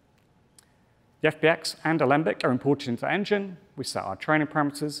 The FBX and alembic are imported into the engine. We set our training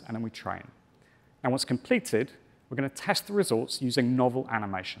parameters, and then we train. Now, once completed, we're going to test the results using novel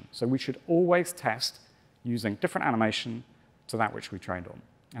animation. So we should always test using different animation to that which we trained on.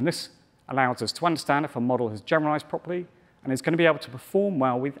 And this allows us to understand if a model has generalized properly and is going to be able to perform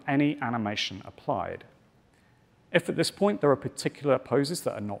well with any animation applied. If at this point there are particular poses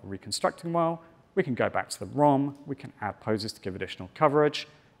that are not reconstructing well, we can go back to the ROM, we can add poses to give additional coverage,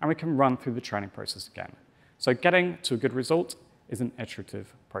 and we can run through the training process again. So getting to a good result is an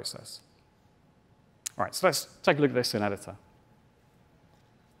iterative process. All right, so let's take a look at this in Editor.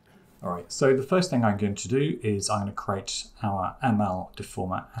 All right, so the first thing I'm going to do is I'm going to create our ML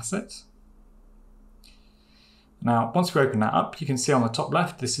deformer asset. Now, once we open that up, you can see on the top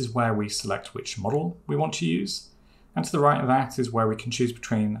left, this is where we select which model we want to use. And to the right of that is where we can choose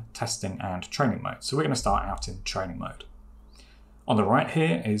between testing and training mode. So we're going to start out in training mode. On the right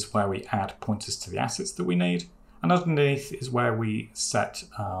here is where we add pointers to the assets that we need. And underneath is where we set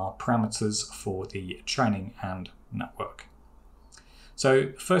our parameters for the training and network.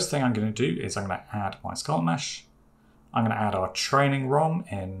 So first thing I'm going to do is I'm going to add my skull mesh. I'm going to add our training ROM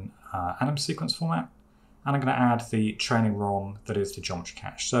in anim sequence format. And I'm going to add the training ROM that is the geometry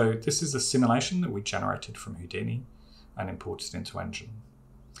cache. So this is the simulation that we generated from Houdini and imported into Engine.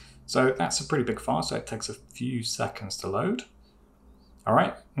 So that's a pretty big file, so it takes a few seconds to load. All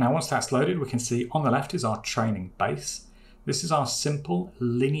right, now once that's loaded, we can see on the left is our training base. This is our simple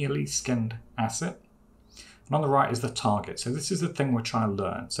linearly skinned asset. And on the right is the target. So this is the thing we're trying to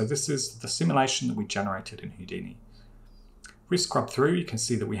learn. So this is the simulation that we generated in Houdini. If we scrub through, you can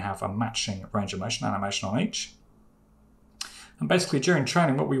see that we have a matching range of motion animation on each. And basically during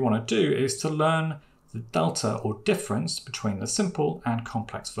training, what we want to do is to learn the delta or difference between the simple and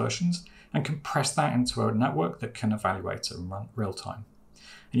complex versions and compress that into a network that can evaluate it in real time.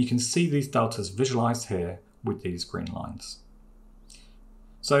 And you can see these deltas visualized here with these green lines.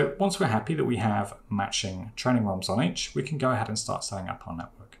 So once we're happy that we have matching training ROMs on each, we can go ahead and start setting up our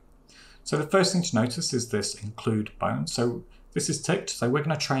network. So the first thing to notice is this include bones. So this is ticked, so we're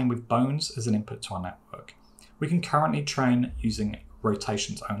going to train with bones as an input to our network. We can currently train using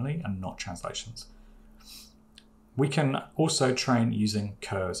rotations only and not translations. We can also train using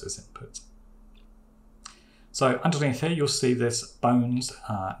curves as input. So underneath here, you'll see this bones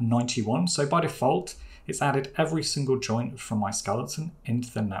 91. So by default, it's added every single joint from my skeleton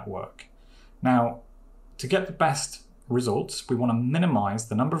into the network. Now, to get the best results, we want to minimize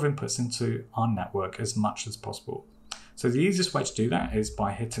the number of inputs into our network as much as possible. So the easiest way to do that is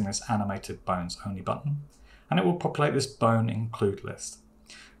by hitting this animated bones only button, and it will populate this bone include list.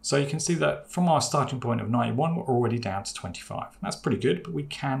 So you can see that from our starting point of 91, we're already down to 25. That's pretty good, but we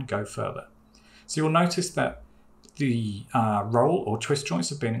can go further. So you'll notice that the roll or twist joints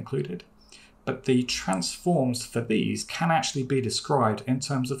have been included, but the transforms for these can actually be described in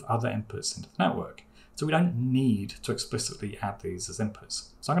terms of other inputs into the network. So we don't need to explicitly add these as inputs.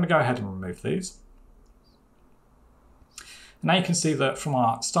 So I'm going to go ahead and remove these. Now you can see that from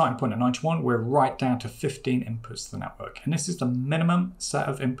our starting point at 91, we're right down to 15 inputs to the network. And this is the minimum set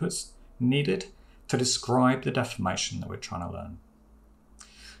of inputs needed to describe the deformation that we're trying to learn.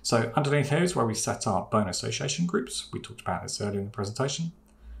 So underneath here is where we set our bone association groups. We talked about this earlier in the presentation.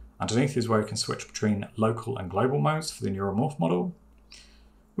 Underneath is where we can switch between local and global modes for the neural morph model.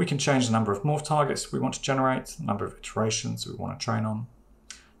 We can change the number of morph targets we want to generate, the number of iterations we want to train on.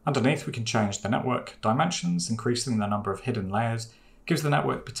 Underneath, we can change the network dimensions, increasing the number of hidden layers. Gives the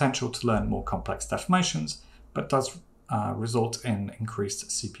network potential to learn more complex deformations, but does result in increased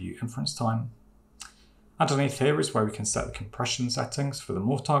CPU inference time. Underneath here is where we can set the compression settings for the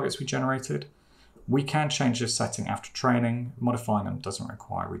morph targets we generated. We can change this setting after training. Modifying them doesn't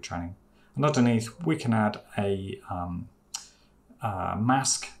require retraining. And underneath, we can add a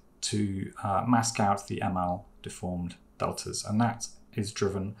mask to mask out the ML deformed deltas, and that is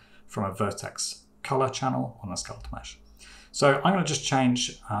driven from a vertex color channel on the skeletal mesh. So I'm going to just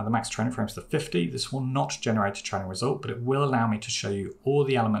change the max training frames to 50. This will not generate a training result, but it will allow me to show you all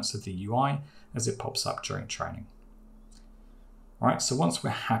the elements of the UI as it pops up during training. All right, so once we're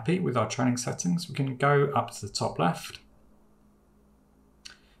happy with our training settings, we can go up to the top left,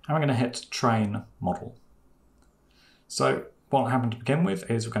 and we're going to hit Train Model. So what will happen to begin with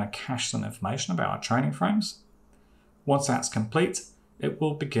is we're going to cache some information about our training frames. Once that's complete, it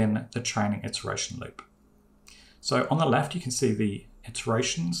will begin the training iteration loop. So on the left, you can see the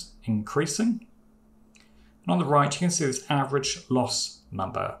iterations increasing. And on the right, you can see this average loss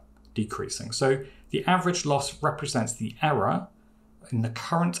number decreasing. So the average loss represents the error in the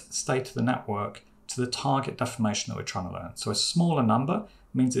current state of the network to the target deformation that we're trying to learn. So a smaller number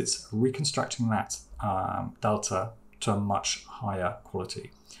means it's reconstructing that delta to a much higher quality.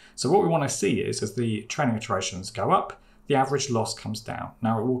 So what we want to see is as the training iterations go up, the average loss comes down.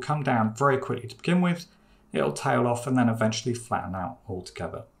 Now it will come down very quickly to begin with, it'll tail off and then eventually flatten out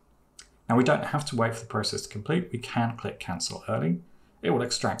altogether. Now we don't have to wait for the process to complete, we can click cancel early. It will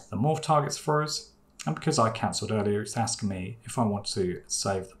extract the morph targets for us, and because I cancelled earlier, it's asking me if I want to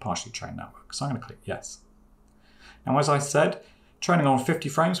save the partially trained network. So I'm going to click yes. Now as I said, training on 50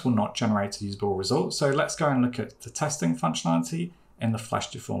 frames will not generate a usable result, so let's go and look at the testing functionality in the Flash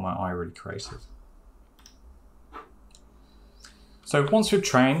deformer I already created. So once we've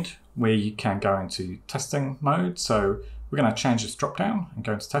trained, we can go into testing mode. So we're going to change this drop down and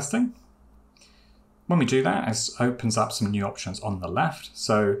go into testing. When we do that, it opens up some new options on the left.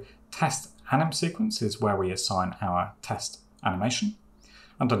 So test anim sequence is where we assign our test animation.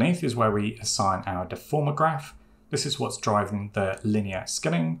 Underneath is where we assign our deformer graph. This is what's driving the linear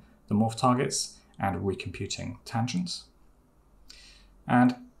skinning, the morph targets, and recomputing tangents.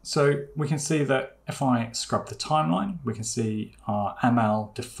 And So we can see that if I scrub the timeline, we can see our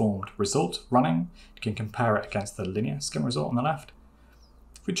ML deformed result running. You can compare it against the linear skim result on the left.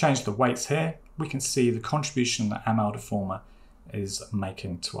 If we change the weights here, we can see the contribution that ML deformer is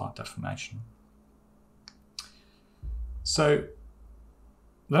making to our deformation. So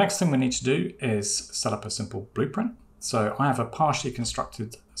the next thing we need to do is set up a simple blueprint. So I have a partially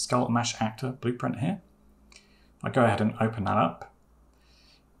constructed skeletal mesh actor blueprint here. I go ahead and open that up.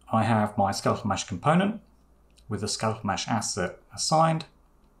 I have my skeletal mesh component with the skeletal mesh asset assigned.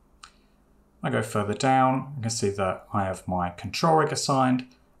 I go further down, you can see that I have my control rig assigned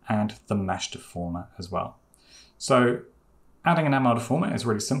and the mesh deformer as well. So adding an ML deformer is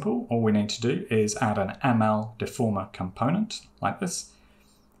really simple. All we need to do is add an ML deformer component like this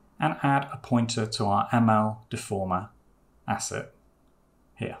and add a pointer to our ML deformer asset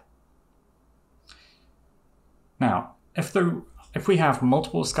here. Now, if we have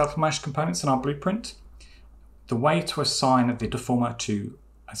multiple skeletal mesh components in our blueprint, the way to assign the deformer to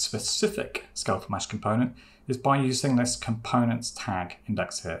a specific skeletal mesh component is by using this components tag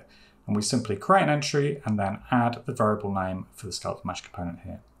index here. And we simply create an entry and then add the variable name for the skeletal mesh component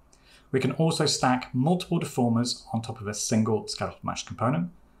here. We can also stack multiple deformers on top of a single skeletal mesh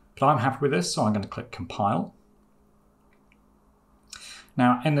component, but I'm happy with this, so I'm going to click compile.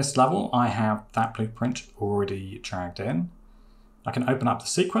 Now in this level, I have that blueprint already dragged in. I can open up the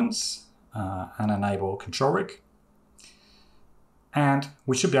sequence and enable control rig. And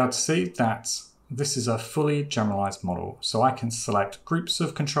we should be able to see that this is a fully generalized model. So I can select groups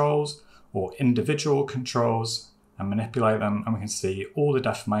of controls or individual controls and manipulate them, and we can see all the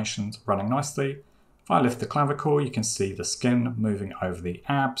deformations running nicely. If I lift the clavicle, you can see the skin moving over the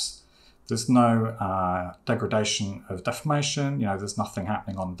abs. There's no degradation of deformation. There's nothing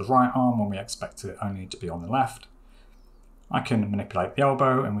happening on the right arm when we expect it only to be on the left. I can manipulate the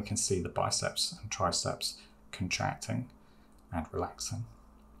elbow and we can see the biceps and triceps contracting and relaxing.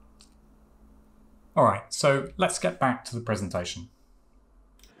 All right, so let's get back to the presentation.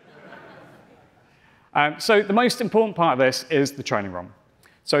 So the most important part of this is the training ROM.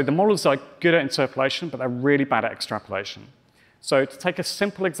 So the models are good at interpolation, but they're really bad at extrapolation. So to take a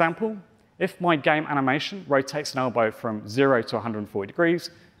simple example, if my game animation rotates an elbow from 0 to 140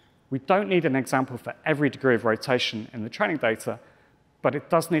 degrees, we don't need an example for every degree of rotation in the training data, but it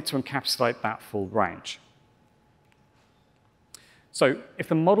does need to encapsulate that full range. So if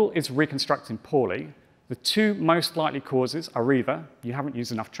the model is reconstructing poorly, the two most likely causes are either you haven't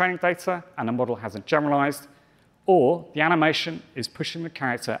used enough training data and the model hasn't generalized, or the animation is pushing the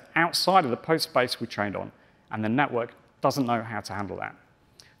character outside of the pose space we trained on, and the network doesn't know how to handle that.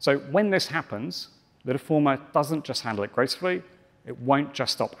 So when this happens, the deformer doesn't just handle it gracefully, it won't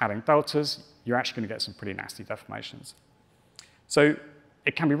just stop adding deltas, you're actually going to get some pretty nasty deformations. So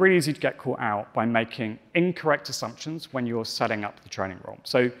it can be really easy to get caught out by making incorrect assumptions when you're setting up the training ROM.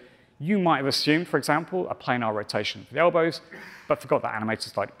 So you might have assumed, for example, a planar rotation for the elbows, but forgot that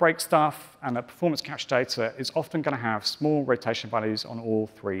animators like to break stuff, and that performance capture data is often going to have small rotation values on all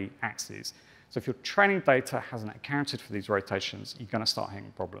three axes. So if your training data hasn't accounted for these rotations, you're going to start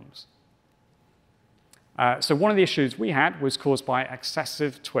hitting problems. So one of the issues we had was caused by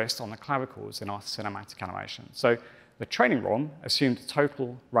excessive twist on the clavicles in our cinematic animation. So the training ROM assumed a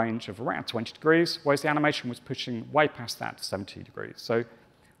total range of around 20 degrees, whereas the animation was pushing way past that to 70 degrees. So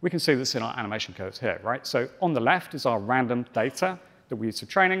we can see this in our animation curves here, right? So on the left is our random data that we use for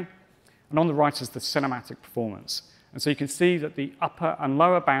training, and on the right is the cinematic performance. And so you can see that the upper and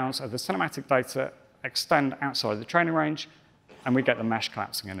lower bounds of the cinematic data extend outside the training range, and we get the mesh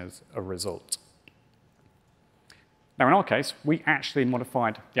collapsing in as a result. Now, in our case, we actually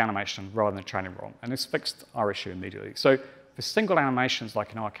modified the animation rather than the training ROM, and this fixed our issue immediately. So for single animations,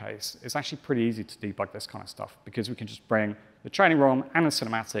 like in our case, it's actually pretty easy to debug this kind of stuff because we can just bring the training ROM and the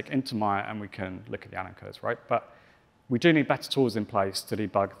cinematic into Maya, and we can look at the anim curves, right? But we do need better tools in place to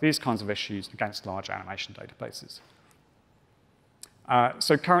debug these kinds of issues against large animation databases.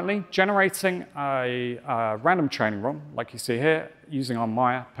 So currently, generating a random training ROM, like you see here, using our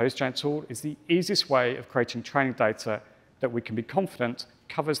Maya PoseGen tool is the easiest way of creating training data that we can be confident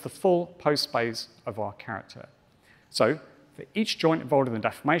covers the full pose space of our character. So for each joint involved in the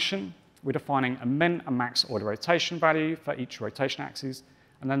deformation, we're defining a min and max order rotation value for each rotation axis,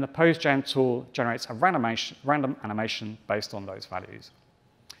 and then the PoseGen tool generates a random animation based on those values.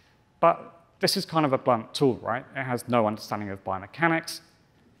 But this is kind of a blunt tool, right? It has no understanding of biomechanics,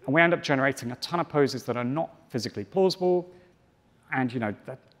 and we end up generating a ton of poses that are not physically plausible, and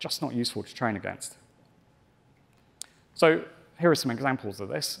they're just not useful to train against. So here are some examples of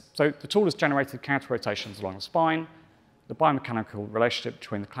this. So the tool has generated counter rotations along the spine. the biomechanical relationship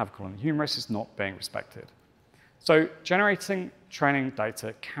between the clavicle and the humerus is not being respected. So generating training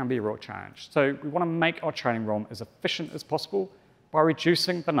data can be a real challenge. So we want to make our training ROM as efficient as possible by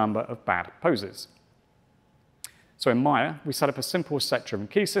reducing the number of bad poses. So in Maya, we set up a simple set-driven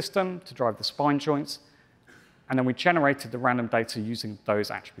key system to drive the spine joints, and then we generated the random data using those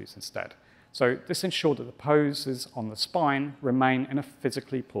attributes instead. So this ensured that the poses on the spine remain in a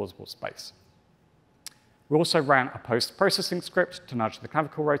physically plausible space. We also ran a post-processing script to nudge the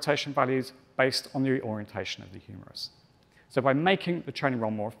clavicle rotation values based on the orientation of the humerus. So by making the training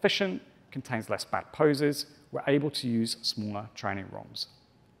ROM more efficient, contains less bad poses, we're able to use smaller training ROMs.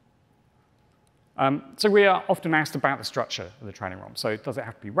 So we are often asked about the structure of the training ROM. So does it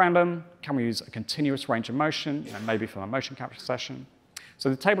have to be random? Can we use a continuous range of motion, maybe from a motion capture session? So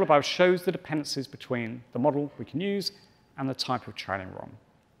the table above shows the dependencies between the model we can use and the type of training ROM.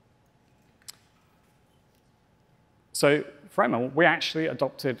 So for ML, we actually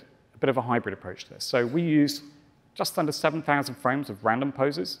adopted a bit of a hybrid approach to this. So we used just under 7,000 frames of random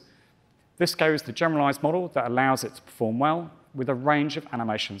poses. This goes the generalized model that allows it to perform well with a range of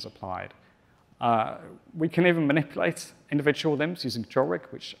animations applied. We can even manipulate individual limbs using control rig,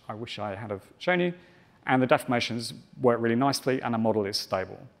 which I wish I had have shown you, and the deformations work really nicely, and the model is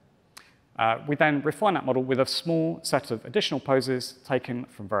stable. We then refine that model with a small set of additional poses taken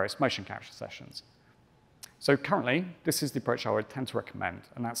from various motion capture sessions. So currently, this is the approach I would tend to recommend,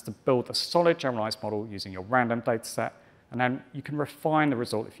 and that's to build a solid generalized model using your random data set, and then you can refine the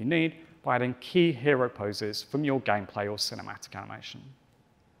result if you need by adding key hero poses from your gameplay or cinematic animation.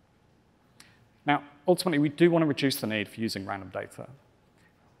 Now, ultimately, we do want to reduce the need for using random data,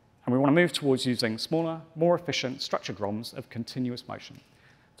 and we want to move towards using smaller, more efficient structured ROMs of continuous motion.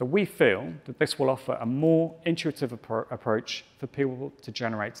 So we feel that this will offer a more intuitive approach for people to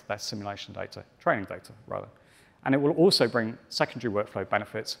generate their simulation data, training data, rather. And it will also bring secondary workflow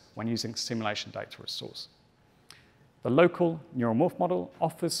benefits when using simulation data as source. The local neural morph model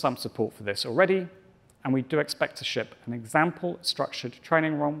offers some support for this already, and we do expect to ship an example structured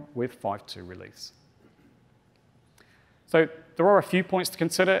training ROM with 5.2 release. So there are a few points to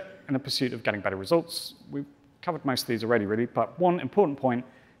consider in the pursuit of getting better results. We've covered most of these already, really, but one important point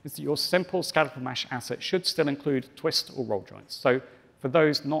is that your simple scalable mesh asset should still include twist or roll joints. So for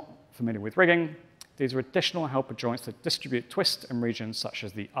those not familiar with rigging, these are additional helper joints that distribute twist in regions such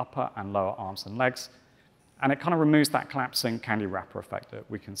as the upper and lower arms and legs, and it kind of removes that collapsing candy wrapper effect that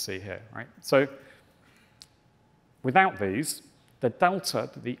we can see here, right? So without these, the delta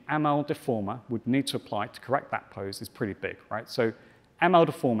that the ML deformer would need to apply to correct that pose is pretty big, right? So ML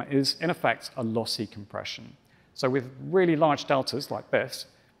deformer is, in effect, a lossy compression. So with really large deltas like this,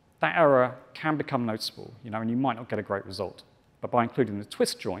 that error can become noticeable, and you might not get a great result. But by including the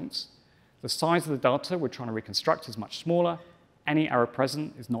twist joints, the size of the delta we're trying to reconstruct is much smaller. Any error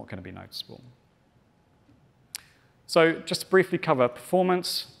present is not going to be noticeable. So just to briefly cover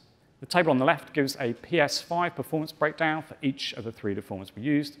performance, the table on the left gives a PS5 performance breakdown for each of the 3 deformers we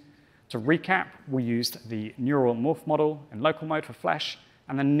used. To recap, we used the neural morph model in local mode for flesh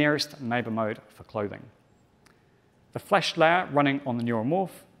and the nearest neighbor mode for clothing. The flesh layer running on the neural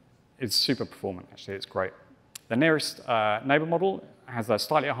morph is super performant, actually, it's great. The nearest neighbor model has a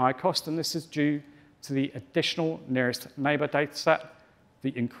slightly higher cost, and this is due to the additional nearest neighbor data set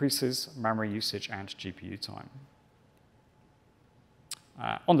that increases memory usage and GPU time.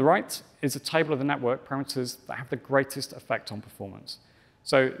 On the right is a table of the network parameters that have the greatest effect on performance.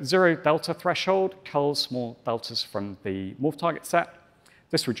 So 0 delta threshold culls small deltas from the morph target set.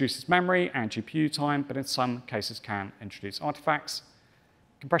 This reduces memory and GPU time, but in some cases can introduce artifacts.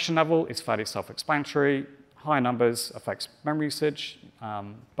 Compression level is fairly self-explanatory. Higher numbers affects memory usage,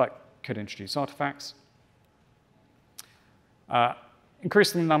 but could introduce artifacts.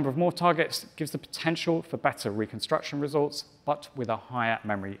 Increasing the number of morph targets gives the potential for better reconstruction results, but with a higher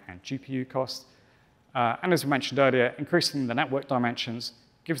memory and GPU cost. And as we mentioned earlier, increasing the network dimensions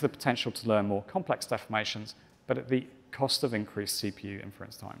gives the potential to learn more complex deformations, but at the cost of increased CPU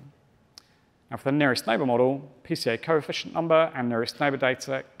inference time. Now, for the nearest neighbor model, PCA coefficient number and nearest neighbor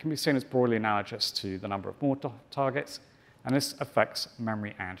data can be seen as broadly analogous to the number of morph targets, and this affects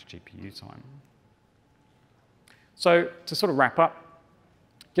memory and GPU time. So to sort of wrap up,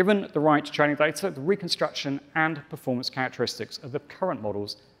 given the right training data, the reconstruction and performance characteristics of the current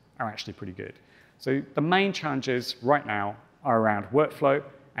models are actually pretty good. So the main challenges right now are around workflow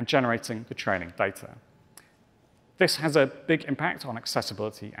and generating the training data. This has a big impact on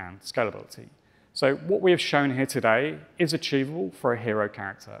accessibility and scalability. So what we have shown here today is achievable for a hero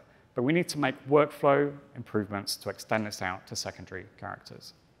character, but we need to make workflow improvements to extend this out to secondary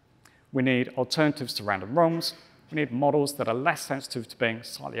characters. We need alternatives to random ROMs, We need models that are less sensitive to being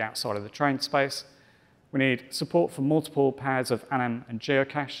slightly outside of the trained space. We need support for multiple pairs of anim and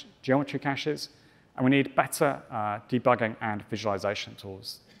geometry caches. And we need better debugging and visualization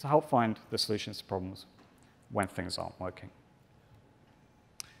tools to help find the solutions to problems when things aren't working.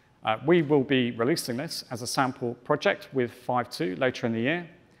 We will be releasing this as a sample project with 5.2 later in the year.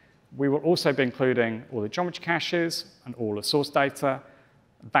 We will also be including all the geometry caches and all the source data.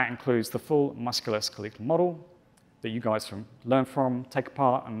 That includes the full musculoskeletal model that you guys can learn from, take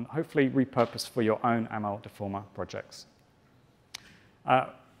apart, and hopefully repurpose for your own ML deformer projects.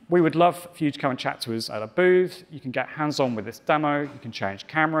 We would love for you to come and chat to us at a booth. You can get hands-on with this demo. You can change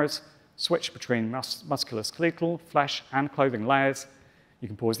cameras, switch between musculoskeletal, flesh, and clothing layers. You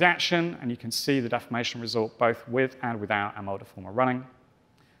can pause the action, and you can see the deformation result both with and without ML deformer running.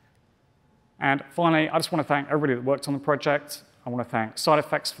 And finally, I just want to thank everybody that worked on the project. I want to thank Side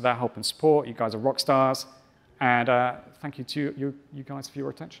Effects for their help and support. You guys are rock stars. And thank you to you guys for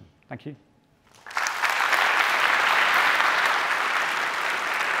your attention. Thank you.